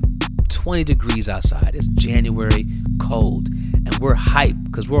was like 20 degrees outside. It's January, cold, and we're hyped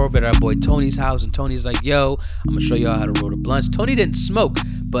because we're over at our boy Tony's house, and Tony's like, yo, I'm gonna show y'all how to roll the blunts. Tony didn't smoke,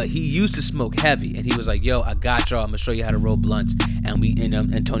 but he used to smoke heavy, and he was like, yo, I got y'all, I'm gonna show you how to roll blunts.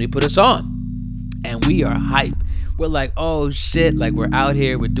 And Tony put us on, and we are hyped. We're like, oh shit, like we're out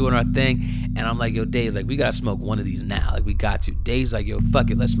here, we're doing our thing. And I'm like, yo, Dave, like we gotta smoke one of these now, like we got to. Dave's like, yo, fuck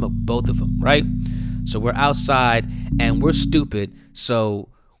it, let's smoke both of them, right? So we're outside and we're stupid, so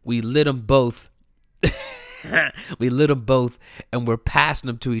we lit them both. And we're passing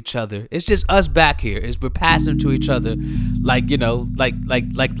them to each other. It's just us back here. We're passing them to each other, like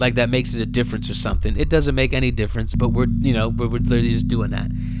that makes it a difference or something. It doesn't make any difference, but we're literally just doing that.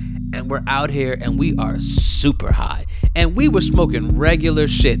 and we're out here and we are super high. And we were smoking regular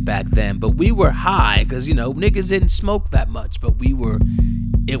shit back then, but we were high because, niggas didn't smoke that much, but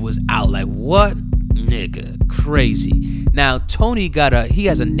it was out like, what? Nigga, crazy. Now, Tony he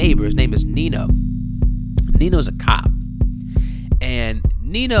has a neighbor. His name is Nino. Nino's a cop. And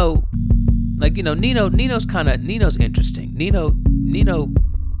Nino, Nino's interesting. Nino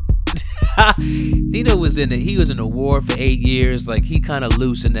Nino was in a war for 8 years. Like, he kind of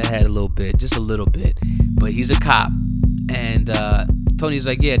loose in the head a little bit, just a little bit. But he's a cop. And Tony's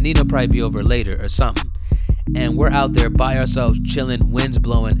like, yeah, Nino probably be over later or something. And we're out there by ourselves, chilling, winds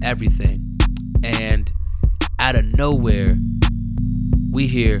blowing, everything. And out of nowhere, we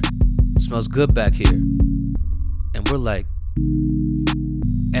hear, smells good back here. And we're like,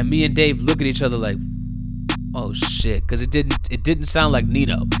 and me and Dave look at each other like, oh shit, because it didn't sound like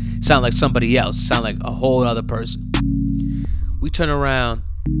Nino. It sounded like somebody else. It sounded like a whole other person. We turn around,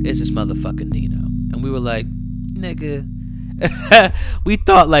 it's this motherfucking Nino. And we were like, nigga. We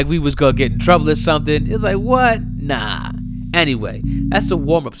thought like we was gonna get in trouble or something. It's like, what? Nah. Anyway, that's the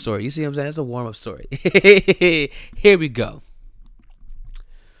warm-up story. You see what I'm saying? That's a warm-up story. Here we go.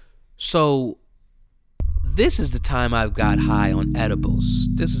 So, this is the time I've got high on edibles.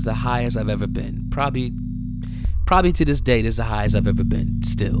 This is the highest I've ever been. Probably to this day, this is the highest I've ever been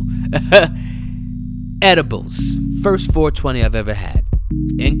still. Edibles. First 420 I've ever had.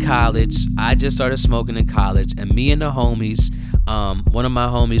 In college, I just started smoking in college, and me and the homies, one of my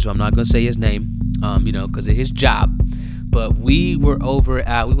homies, I'm not going to say his name, because of his job, but we went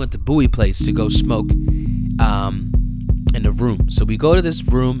to Bowie Place to go smoke in the room. So we go to this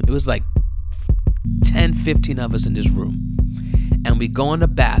room. It was like 10, 15 of us in this room. And we go in the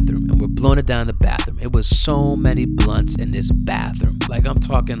bathroom, and we're blowing it down in the bathroom. It was so many blunts in this bathroom. Like, I'm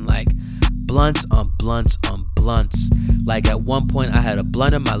talking like blunts on blunts on blunts. Like, at one point, I had a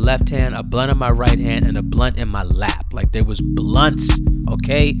blunt in my left hand, a blunt in my right hand, and a blunt in my lap. Like, there was blunts,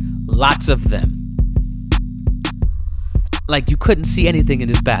 okay? Lots of them. Like, you couldn't see anything in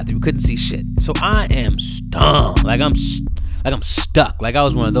this bathroom. You couldn't see shit. So I am stoned. Like, I'm stuck. Like, I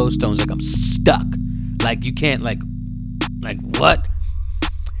was one of those stones. Like, I'm stuck. Like, you can't, like what?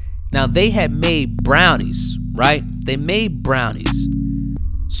 Now, they had made brownies, right? They made brownies.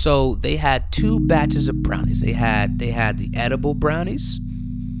 So they had 2 batches of brownies. They had the edible brownies,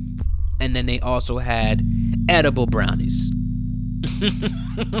 and then they also had edible brownies.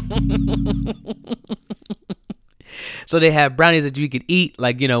 So they had brownies that you could eat,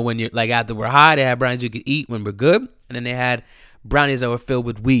 like, when you're like after we're high, they had brownies you could eat when we're good, and then they had brownies that were filled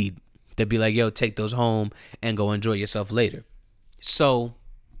with weed. They'd be like, yo, take those home and go enjoy yourself later. So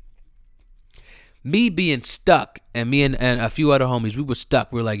me being stuck, and me and a few other homies, we were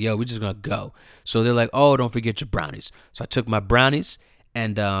stuck. We were like, yo, we're just going to go. So they're like, oh, don't forget your brownies. So I took my brownies,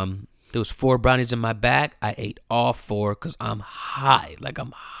 and there was 4 brownies in my bag. I ate all 4 because I'm high. Like,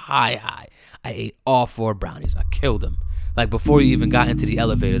 I'm high. I ate all 4 brownies. I killed them. Like, before you even got into the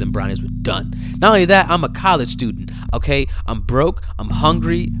elevator, them brownies were done. Not only that, I'm a college student, okay? I'm broke. I'm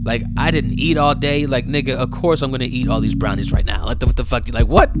hungry. Like, I didn't eat all day. Like, nigga, of course I'm going to eat all these brownies right now. Like, what the fuck? You're like,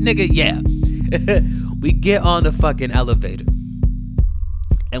 what, nigga? Yeah. We get on the fucking elevator.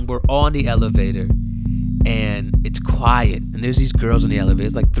 And we're on the elevator. And it's quiet. And there's these girls in the elevator.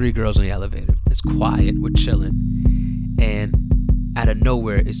 It's like 3 girls in the elevator. It's quiet. We're chilling. And out of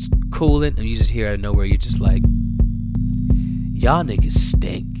nowhere, it's cooling. And you just hear out of nowhere, you're just like, y'all niggas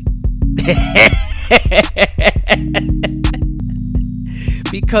stink.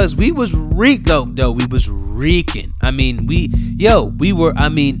 Because we was we was reeking. I mean,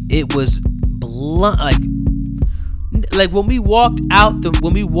 it was blunt. Like when we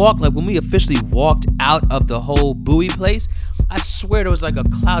officially walked out of the whole Bowie place, I swear there was like a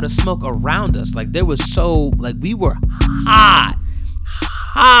cloud of smoke around us. Like, there was we were high,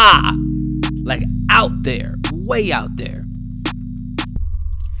 like out there, way out there.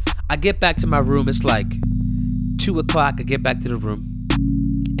 I get back to my room. It's like 2 o'clock. I get back to the room,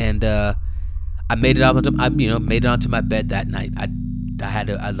 and I made it onto my bed that night. I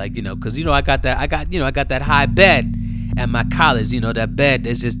got that high bed at my college. That bed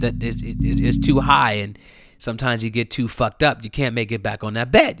is just that it's too high, and sometimes you get too fucked up. You can't make it back on that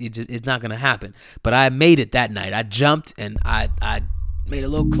bed. It's not gonna happen. But I made it that night. I jumped and I made a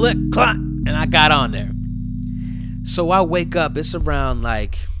little click, clock, and I got on there. So I wake up. It's around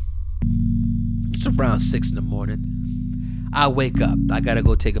 6 in the morning. I wake up. I gotta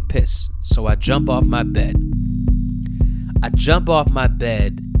go take a piss. So I jump off my bed.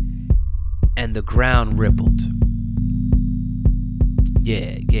 And the ground rippled.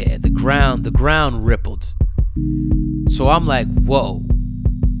 Yeah, the ground rippled. So I'm like, whoa.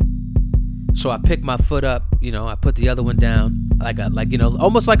 So I pick my foot up, I put the other one down,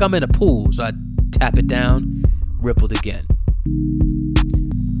 almost like I'm in a pool. So I tap it down, rippled again.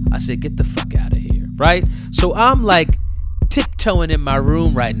 I said, get the fuck out of here, right? So I'm like tiptoeing in my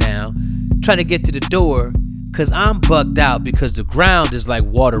room right now, trying to get to the door, because I'm bugged out because the ground is like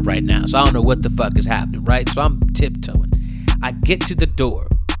water right now. So I don't know what the fuck is happening, right? So I'm tiptoeing. I get to the door.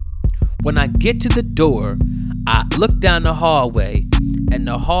 When I get to the door, I look down the hallway, and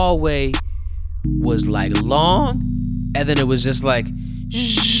the hallway was like long, and then it was just like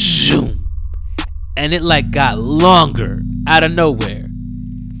zoom, and it like got longer out of nowhere.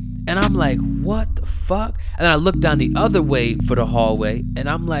 And I'm like, what the fuck? And then I look down the other way for the hallway, and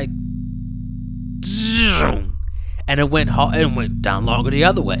I'm like, zoom, and it went down longer the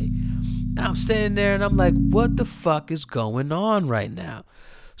other way. And I'm standing there, and I'm like, what the fuck is going on right now?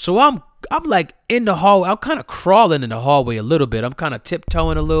 So I'm like in the hallway. I'm kind of crawling in the hallway a little bit. I'm kind of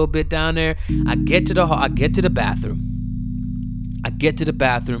tiptoeing a little bit down there. I get to the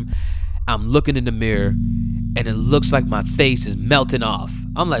bathroom. I'm looking in the mirror, and it looks like my face is melting off.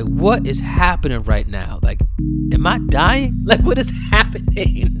 I'm like, what is happening right now? Like, am I dying? Like, what is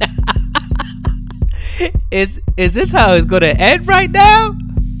happening? Is this how it's gonna end right now?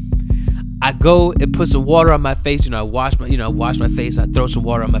 I go and put some water on my face. I wash my face. I throw some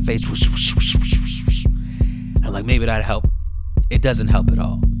water on my face. I'm like, maybe that'll help. It doesn't help at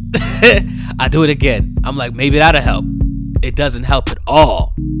all. I do it again. I'm like, maybe that'll help. It doesn't help at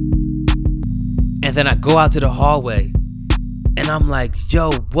all. And then I go out to the hallway, and I'm like, yo,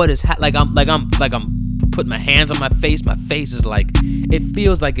 what is I'm putting my hands on my face. My face is like, it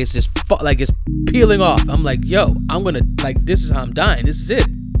feels like it's just like it's peeling off. I'm like, yo, I'm gonna, like, this is how I'm dying. This is it.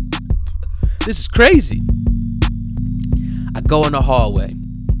 This is crazy. I go in the hallway,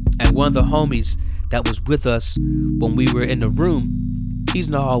 and one of the homies that was with us when we were in the room, he's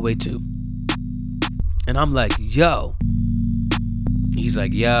in the hallway too. And I'm like, yo. He's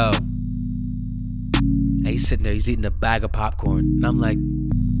like, yo. And he's sitting there, he's eating a bag of popcorn. And I'm like,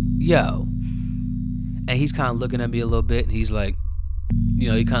 yo. And he's kind of looking at me a little bit, and he's like, he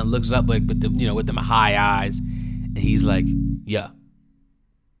kind of looks up like with them high eyes. And he's like, yeah.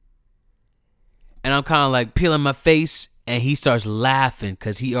 And I'm kind of like peeling my face, and he starts laughing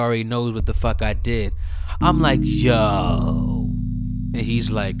because he already knows what the fuck I did. I'm like, yo. And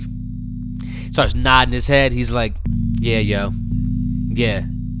he's like, starts nodding his head. He's like, yeah, yo. Yeah.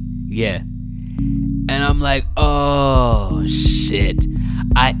 Yeah. And I'm like, oh, shit.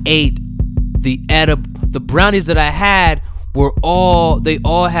 I ate the brownies that I had they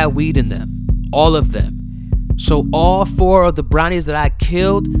all had weed in them. All of them. So all 4 of the brownies that I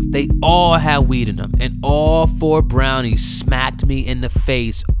killed, they all had weed in them. And all 4 brownies smacked me in the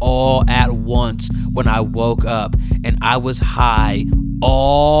face all at once when I woke up. And I was high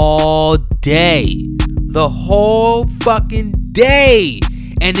all day. The whole fucking day.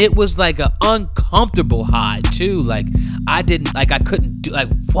 And it was like an uncomfortable high too. Like I couldn't do, like,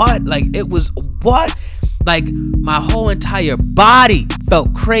 what? Like it was what? Like my whole entire body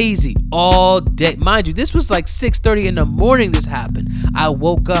felt crazy all day. Mind you, this was like 6:30 in the morning this happened. I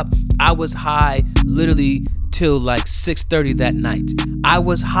woke up, I was high literally till like 6:30 that night. I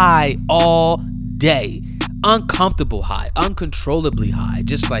was high all day. Uncomfortable high, uncontrollably high.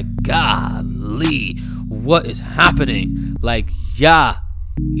 Just like, golly, what is happening? Like, yeah,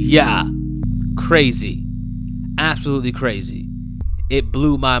 crazy. Absolutely crazy. It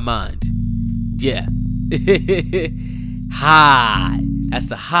blew my mind. Yeah. High. That's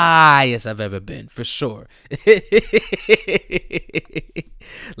the highest I've ever been, for sure.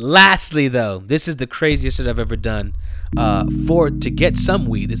 Lastly, though, this is the craziest shit I've ever done. To get some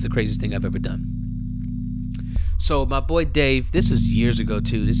weed, this is the craziest thing I've ever done. So my boy Dave, this was years ago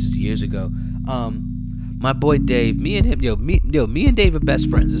too. My boy Dave, me and Dave are best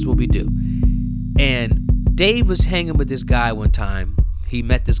friends. This is what we do. And Dave was hanging with this guy one time. He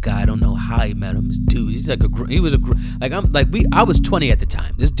met this guy. I don't know how he met him. This dude, he's like I was 20 at the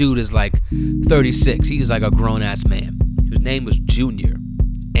time. This dude is like 36. He was like a grown ass man. His name was Junior.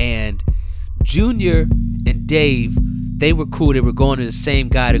 And Junior and Dave, they were cool. They were going to the same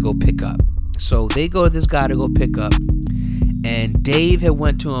guy to go pick up. So they go to this guy to go pick up. And Dave had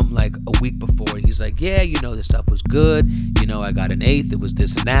went to him like a week before. He's like, yeah, this stuff was good. I got an 8th. It was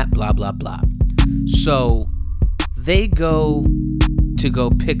this and that, blah, blah, blah. So they go to go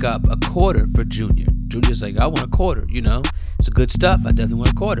pick up a quarter for Junior. Junior's like, I want a quarter, It's a good stuff. I definitely want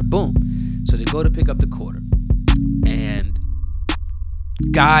a quarter. Boom. So they go to pick up the quarter. And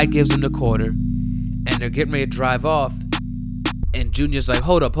guy gives him the quarter. And they're getting ready to drive off. And Junior's like,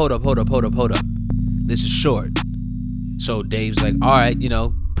 hold up. This is short. So Dave's like, all right,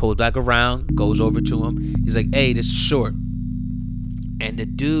 pulls back around, goes over to him. He's like, hey, this is Short. And the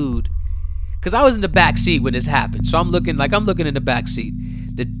dude, because I was in the back seat when this happened, so I'm looking in the back seat.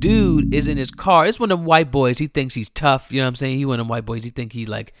 The dude is in his car. It's one of them white boys. He thinks he's tough. You know what I'm saying? He one of them white boys. He think he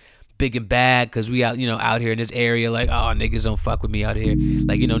like big and bad because we out here in this area. Like, oh, niggas don't fuck with me out here.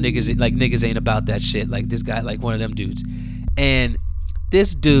 Like, niggas ain't about that shit. Like this guy, like one of them dudes. And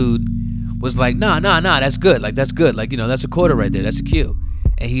this dude was like, nah, that's good. Like, that's good. Like, that's a quarter right there. That's a Q.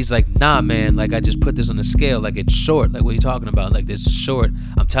 And he's like, nah, man, like, I just put this on the scale. Like, it's short. Like, what are you talking about? Like, this is short.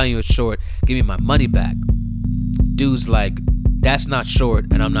 I'm telling you it's short. Give me my money back. Dude's like, that's not short,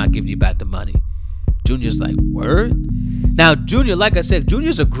 and I'm not giving you back the money. Junior's like, word? Now, Junior, like I said,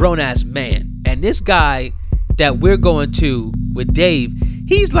 Junior's a grown-ass man. And this guy that we're going to with Dave,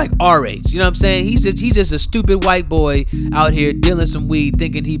 he's like our age. You know what I'm saying? He's just a stupid white boy out here dealing some weed,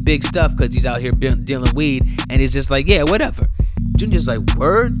 thinking he big stuff because he's out here dealing weed. And he's just like, yeah, whatever. Junior's like,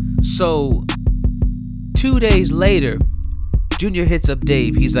 word? So 2 days later, Junior hits up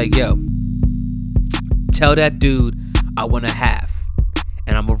Dave. He's like, yo, tell that dude I want a half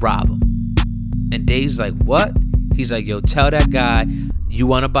and I'm gonna rob him. And Dave's like, what? He's like, yo, tell that guy you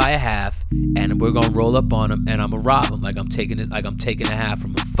want to buy a half and we're gonna roll up on him and I'm gonna rob him. Like I'm taking a half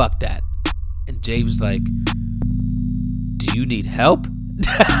from him. Fuck that. And Dave's like, do you need help?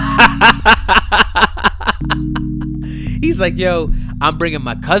 He's like, yo, I'm bringing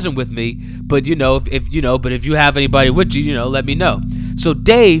my cousin with me, but if you have anybody with you, let me know. So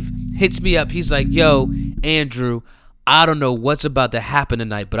Dave hits me up. He's like, yo, Andrew, I don't know what's about to happen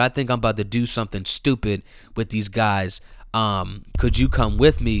tonight, but I think I'm about to do something stupid with these guys. Could you come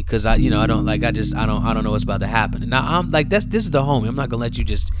with me? Cause I don't know what's about to happen. And now I'm like, this is the homie. I'm not gonna let you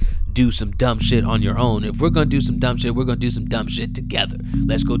just do some dumb shit on your own. If we're gonna do some dumb shit, we're gonna do some dumb shit together.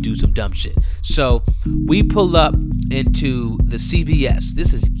 Let's go do some dumb shit. So we pull up into the CVS.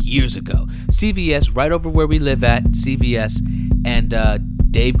 This is years ago. CVS right over where we live at, CVS. And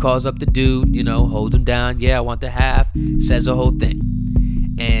Dave calls up the dude, holds him down. Yeah, I want the half. Says the whole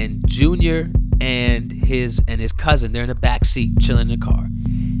thing. And Junior and his cousin, they're in the back seat chilling in the car.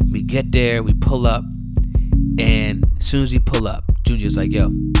 We get there, we pull up, and as soon as we pull up, Junior's like,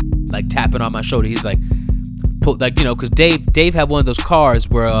 yo, like tapping on my shoulder. He's like, because Dave had one of those cars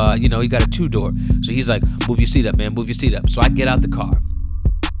where he got a 2-door. So he's like, move your seat up, man, move your seat up. So I get out the car.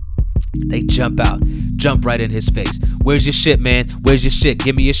 They jump right in his face. Where's your shit, man? Where's your shit?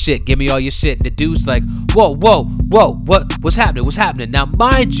 Give me your shit. Give me all your shit. And the dude's like, whoa, what's happening? Now,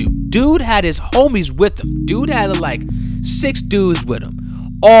 mind you, dude had his homies with him. Dude had like 6 dudes with him.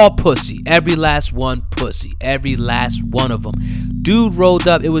 All pussy. Every last one pussy. Every last one of them. Dude rolled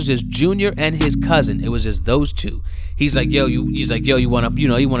up. It was just Junior and his cousin. It was just those two. He's like, yo, you want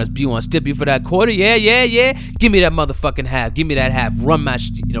to stip you for that quarter? Yeah. Give me that motherfucking half. Give me that half. Run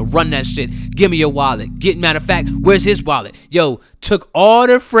that shit. Give me your wallet. Matter of fact, where's his wallet? Yo, took all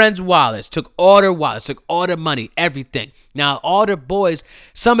their friends' wallets, took all their money, everything. Now, all their boys,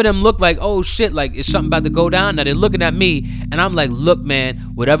 some of them look like, oh shit, like is something about to go down? Now they're looking at me, and I'm like, look, man,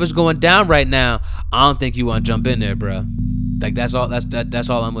 whatever's going down right now, I don't think you want to jump in there, bro. Like that's all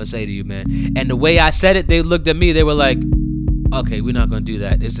I'm gonna say to you, man. And the way I said it, they looked at me, they were like, okay, we're not gonna do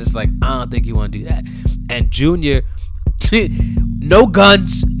that. It's just like, I don't think you want to do that. And Junior, no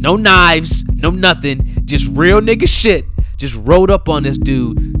guns, no knives, no nothing, just real nigga shit. Just rolled up on this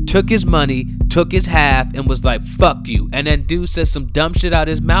dude, took his money, took his half, and was like, fuck you. And then dude says some dumb shit out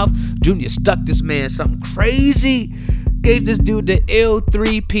his mouth. Junior stuck this man something crazy. Gave this dude the ill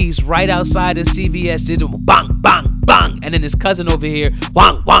 3-piece right outside of CVS. Did him bang, bang, bang. And then his cousin over here,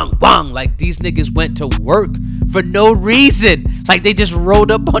 wang, wang, wang. Like these niggas went to work for no reason. Like they just rolled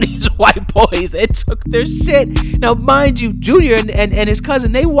up on these white boys and took their shit. Now, mind you, Junior and his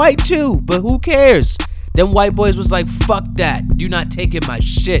cousin, they white too. But who cares? Them white boys was like, fuck that. You not taking my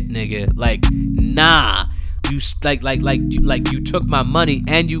shit, nigga. Like, nah. You like you took my money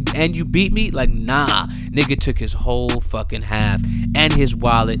and you beat me? Like, nah. Nigga took his whole fucking half and his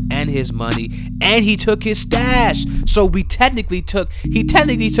wallet and his money and he took his stash. So he technically took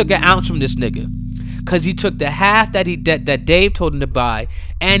an ounce from this nigga. Cause he took the half that Dave told him to buy,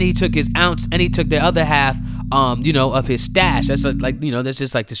 and he took his ounce, and he took the other half, of his stash. That's that's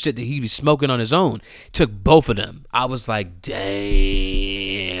just like the shit that he was smoking on his own. Took both of them. I was like, damn.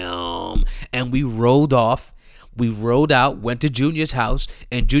 And we rolled off. We rolled out, went to Junior's house,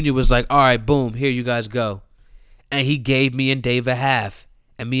 and Junior was like, all right, boom, here you guys go. And he gave me and Dave a half,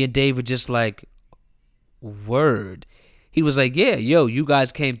 and me and Dave were just like, word. He was like, yeah, yo, you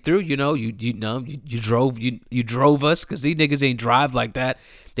guys came through, you drove us, because these niggas ain't drive like that.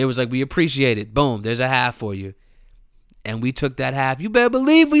 They was like, we appreciate it. Boom, there's a half for you. and we took that half. You better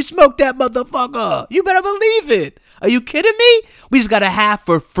believe we smoked that motherfucker. You better believe it. Are you kidding me? We just got a half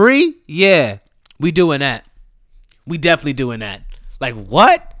for free? Yeah, we doing that. We definitely doing that. Like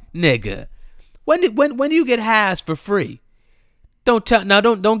what, nigga? When do you get halves for free? Don't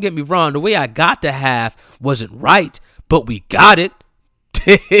get me wrong. The way I got the half wasn't right, but we got it.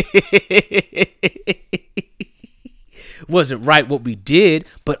 Wasn't right what we did,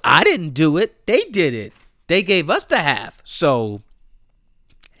 but I didn't do it. They did it. They gave us the half. So,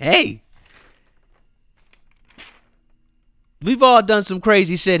 hey, we've all done some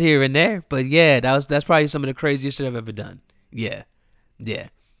crazy shit here and there, but yeah, that's probably some of the craziest shit I've ever done. Yeah.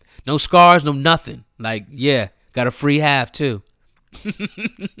 No scars, no nothing. Like, yeah, got a free half too.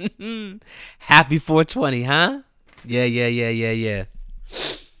 Happy 420, huh? Yeah.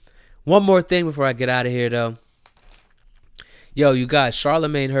 One more thing before I get out of here, though. Yo, you guys,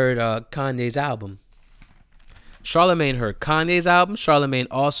 Charlemagne heard Kanye's album. Charlemagne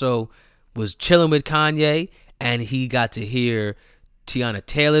also was chilling with Kanye, and he got to hear Tiana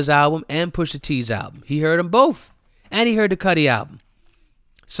Taylor's album and Pusha T's album. He heard them both, and he heard the Cudi album.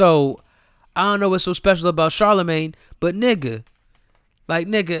 So, I don't know what's so special about Charlemagne, but nigga,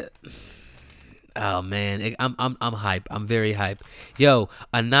 oh man, I'm hype. I'm very hype. Yo,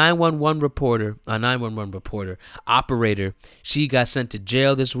 a 911 reporter, operator, she got sent to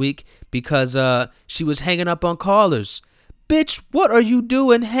jail this week because she was hanging up on callers. Bitch, what are you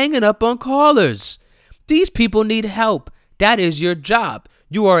doing hanging up on callers? These people need help. That is your job.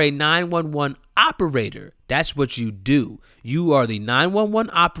 You are a 911 operator. That's what you do. You are the 911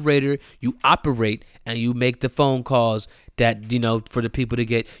 operator. You operate and you make the phone calls that, for the people to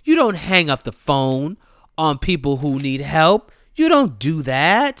get. You don't hang up the phone on people who need help. You don't do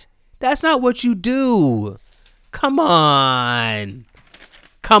that. That's not what you do. Come on.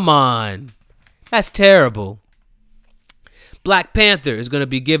 That's terrible. Black Panther is going to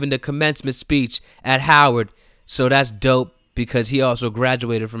be giving the commencement speech at Howard. So that's dope because he also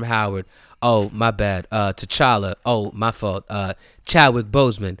graduated from Howard. Oh, my bad. T'Challa. Oh, my fault. Chadwick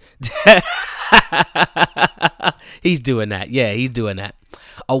Boseman. He's doing that. Yeah, he's doing that.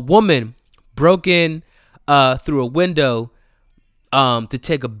 A woman broke in through a window to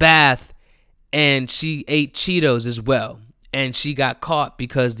take a bath, and she ate Cheetos as well. And she got caught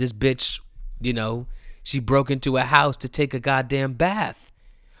because this bitch, she broke into a house to take a goddamn bath.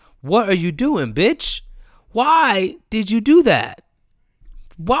 What are you doing, bitch? Why did you do that?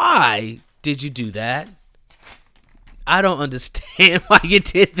 I don't understand why you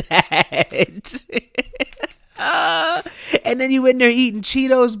did that. And then you in there eating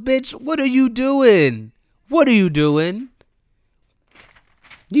Cheetos, bitch. What are you doing?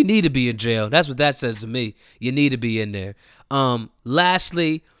 You need to be in jail. That's what that says to me. You need to be in there.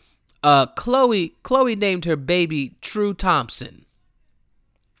 Lastly, Chloe named her baby True Thompson.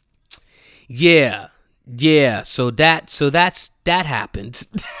 Yeah. So that happened.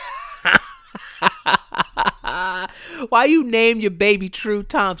 Why you name your baby True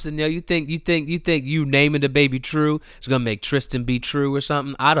Thompson? You think you naming the baby True is gonna make Tristan be true or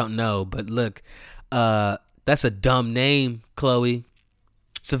something? I don't know, but look, that's a dumb name, Chloe.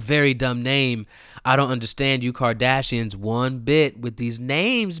 It's a very dumb name. I don't understand you Kardashians one bit with these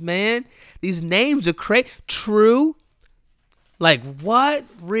names, man. These names are crazy. True? Like what?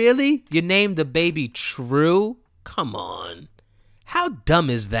 Really? You named the baby True? Come on. How dumb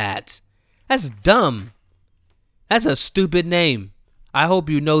is that? That's dumb. That's a stupid name. I hope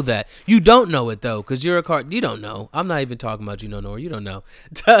you know that. You don't know it though, because you don't know. I'm not even talking about you don't know or you don't know.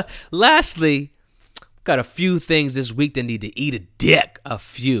 Lastly, got a few things this week that need to eat a dick. A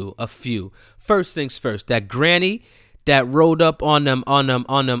few. First things first. That granny that rolled up on the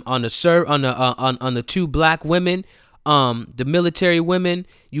two black women, the military women.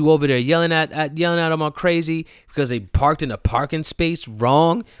 You over there yelling at them all crazy because they parked in a parking space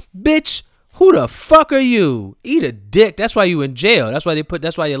wrong, bitch. Who the fuck are you? Eat a dick. That's why you in jail. That's why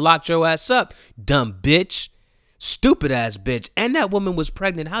you locked your ass up, dumb bitch. Stupid ass bitch. And that woman was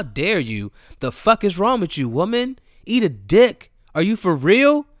pregnant. How dare you? The fuck is wrong with you, woman? Eat a dick. Are you for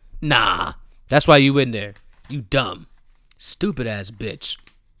real? Nah. That's why you in there. You dumb. Stupid ass bitch.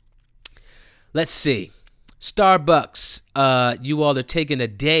 Let's see. Starbucks. You all are taking a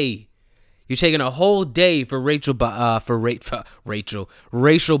day. You're taking a whole day for racial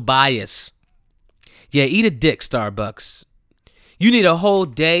bias. Yeah, eat a dick, Starbucks. You need a whole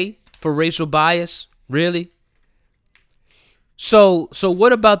day for racial bias? Really? So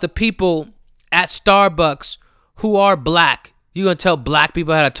what about the people at Starbucks who are black? You gonna tell black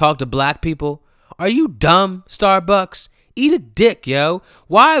people how to talk to black people? Are you dumb, Starbucks? Eat a dick, yo.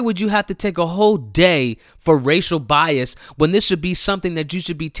 Why would you have to take a whole day for racial bias when this should be something that you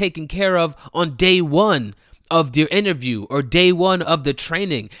should be taking care of on day one of your interview or day one of the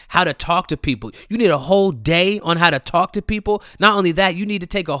training, how to talk to people? You need a whole day on how to talk to people. Not only that, you need to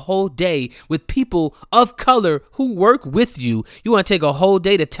take a whole day with people of color who work with you. You want to take a whole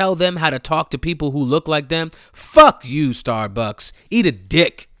day to tell them how to talk to people who look like them? Fuck you, Starbucks. Eat a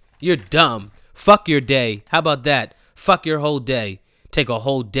dick. You're dumb. Fuck your day. How about that? Fuck your whole day. Take a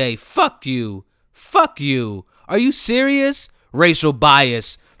whole day. Fuck you. Fuck you. Are you serious? Racial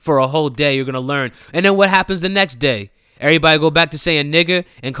bias for a whole day you're going to learn. And then what happens the next day? Everybody go back to saying nigga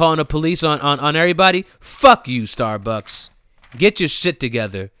and calling the police on everybody? Fuck you, Starbucks. Get your shit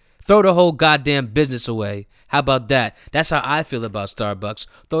together. Throw the whole goddamn business away. How about that? That's how I feel about Starbucks.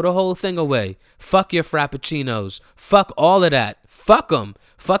 Throw the whole thing away. Fuck your frappuccinos. Fuck all of that. Fuck them.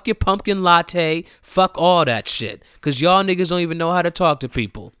 Fuck your pumpkin latte. Fuck all that shit. Because y'all niggas don't even know how to talk to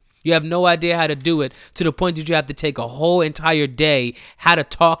people. You have no idea how to do it, to the point that you have to take a whole entire day how to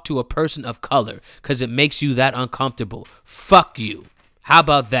talk to a person of color because it makes you that uncomfortable. Fuck you. How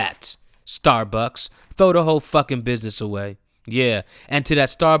about that, Starbucks? Throw the whole fucking business away. Yeah. And to that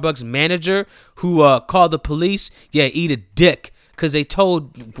Starbucks manager who called the police, yeah, eat a dick. Because they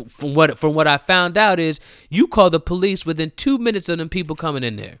told, from what I found out, is you called the police within 2 minutes of them people coming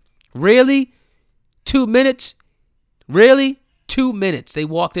in there. Really? 2 minutes? Really? 2 minutes. They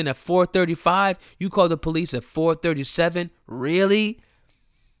walked in at 4:35. You called the police at 4:37. Really?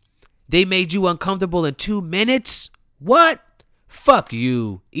 They made you uncomfortable in 2 minutes? What? Fuck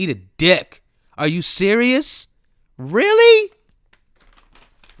you. Eat a dick. Are you serious? Really?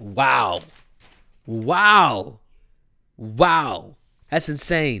 Wow. Wow. Wow. That's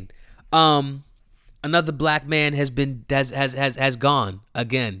insane. Another black man has gone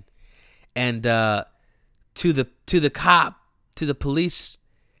again. And to the cop, to the police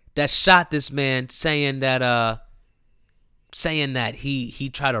that shot this man, saying that he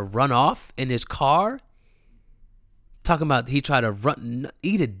tried to run off in his car. Talking about he tried to run,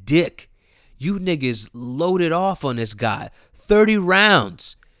 eat a dick. You niggas loaded off on this guy 30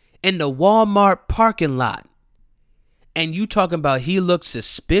 rounds in the Walmart parking lot. And you talking about he looked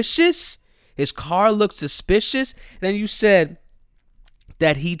suspicious? His car looked suspicious? And then you said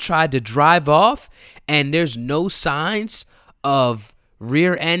that he tried to drive off and there's no signs of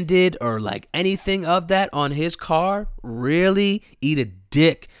rear-ended or like anything of that on his car? Really? Eat a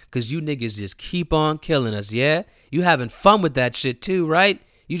dick, because you niggas just keep on killing us, yeah? You having fun with that shit too, right?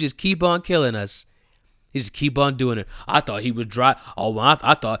 You just keep on killing us. You just keep on doing it. I thought he would drive. Oh,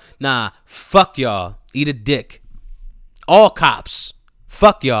 I thought, nah, fuck y'all. Eat a dick. All cops.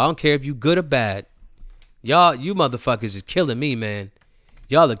 Fuck y'all. I don't care if you good or bad. Y'all, you motherfuckers is killing me, man.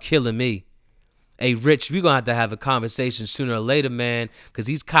 Y'all are killing me. Hey, Rich, we gonna have a conversation sooner or later, man, because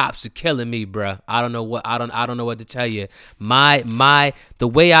these cops are killing me, bruh. I don't know what to tell you. The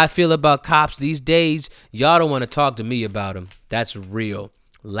way I feel about cops these days, y'all don't want to talk to me about them. That's real.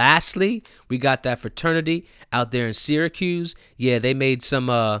 Lastly, we got that fraternity out there in Syracuse. Yeah, they made some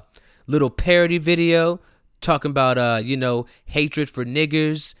little parody video talking about hatred for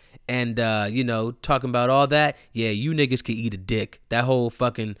niggers and talking about all that. Yeah, you niggas can eat a dick. That whole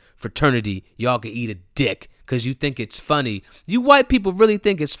fucking fraternity, y'all can eat a dick because you think it's funny. You white people really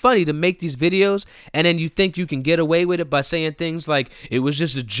think it's funny to make these videos, and then you think you can get away with it by saying things like, it was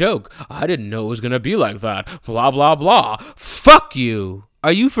just a joke. I didn't know it was gonna be like that. Blah, blah, blah. Fuck you.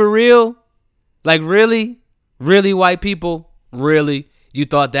 Are you for real? Like, really? Really, white people? Really? You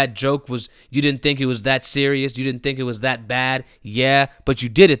thought that joke you didn't think it was that serious? You didn't think it was that bad? Yeah, but you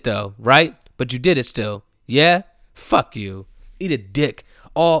did it though, right? But you did it still. Yeah? Fuck you. Eat a dick.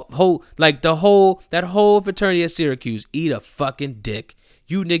 That whole fraternity at Syracuse, eat a fucking dick.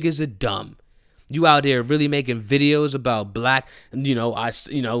 You niggas are dumb. You out there really making videos about black, I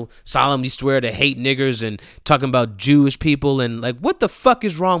solemnly swear to hate niggers and talking about Jewish people and like, what the fuck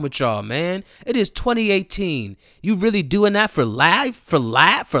is wrong with y'all, man? It is 2018. You really doing that for laughs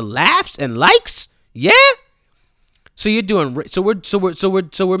and likes? Yeah? So you're doing so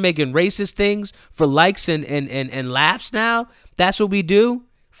we're making racist things for likes and laughs now? That's what we do?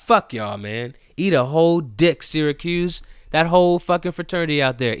 Fuck y'all, man. Eat a whole dick, Syracuse. That whole fucking fraternity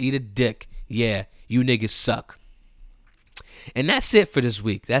out there, eat a dick. Yeah, you niggas suck. And that's it for this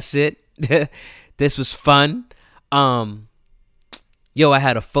week. That's it. This was fun. Yo, I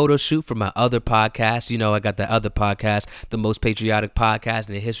had a photo shoot for my other podcast. You know, I got that other podcast, the most patriotic podcast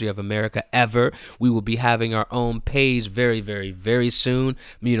in the history of America ever. We will be having our own page very, very, very soon.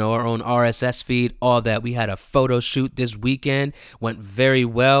 You know, our own RSS feed, all that. We had a photo shoot this weekend. Went very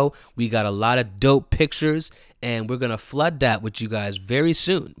well. We got a lot of dope pictures, and we're gonna flood that with you guys very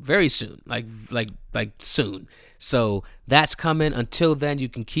soon. Very soon. Like soon. So that's coming. Until then, you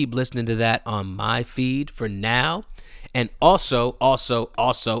can keep listening to that on my feed for now. And also,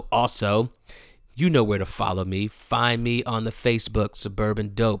 you know where to follow me. Find me on the Facebook,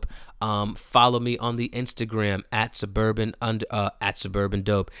 Suburban Dope. Follow me on the Instagram at Suburban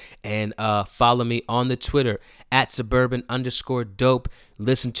Dope, and follow me on the Twitter at Suburban_Dope.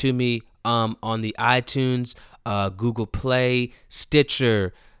 Listen to me on the iTunes, Google Play,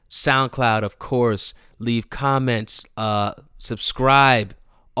 Stitcher, SoundCloud, of course. Leave comments, subscribe,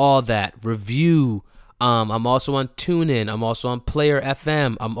 all that. Review. I'm also on TuneIn. I'm also on Player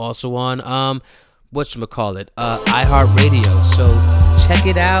FM. I'm also on iHeartRadio. So check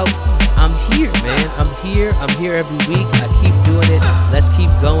it out. I'm here, man. I'm here every week. I keep doing it. Let's keep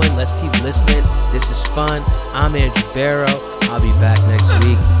going. Let's keep listening. This is fun. I'm Andrew Barrow. I'll be back next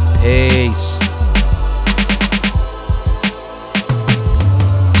week. Peace.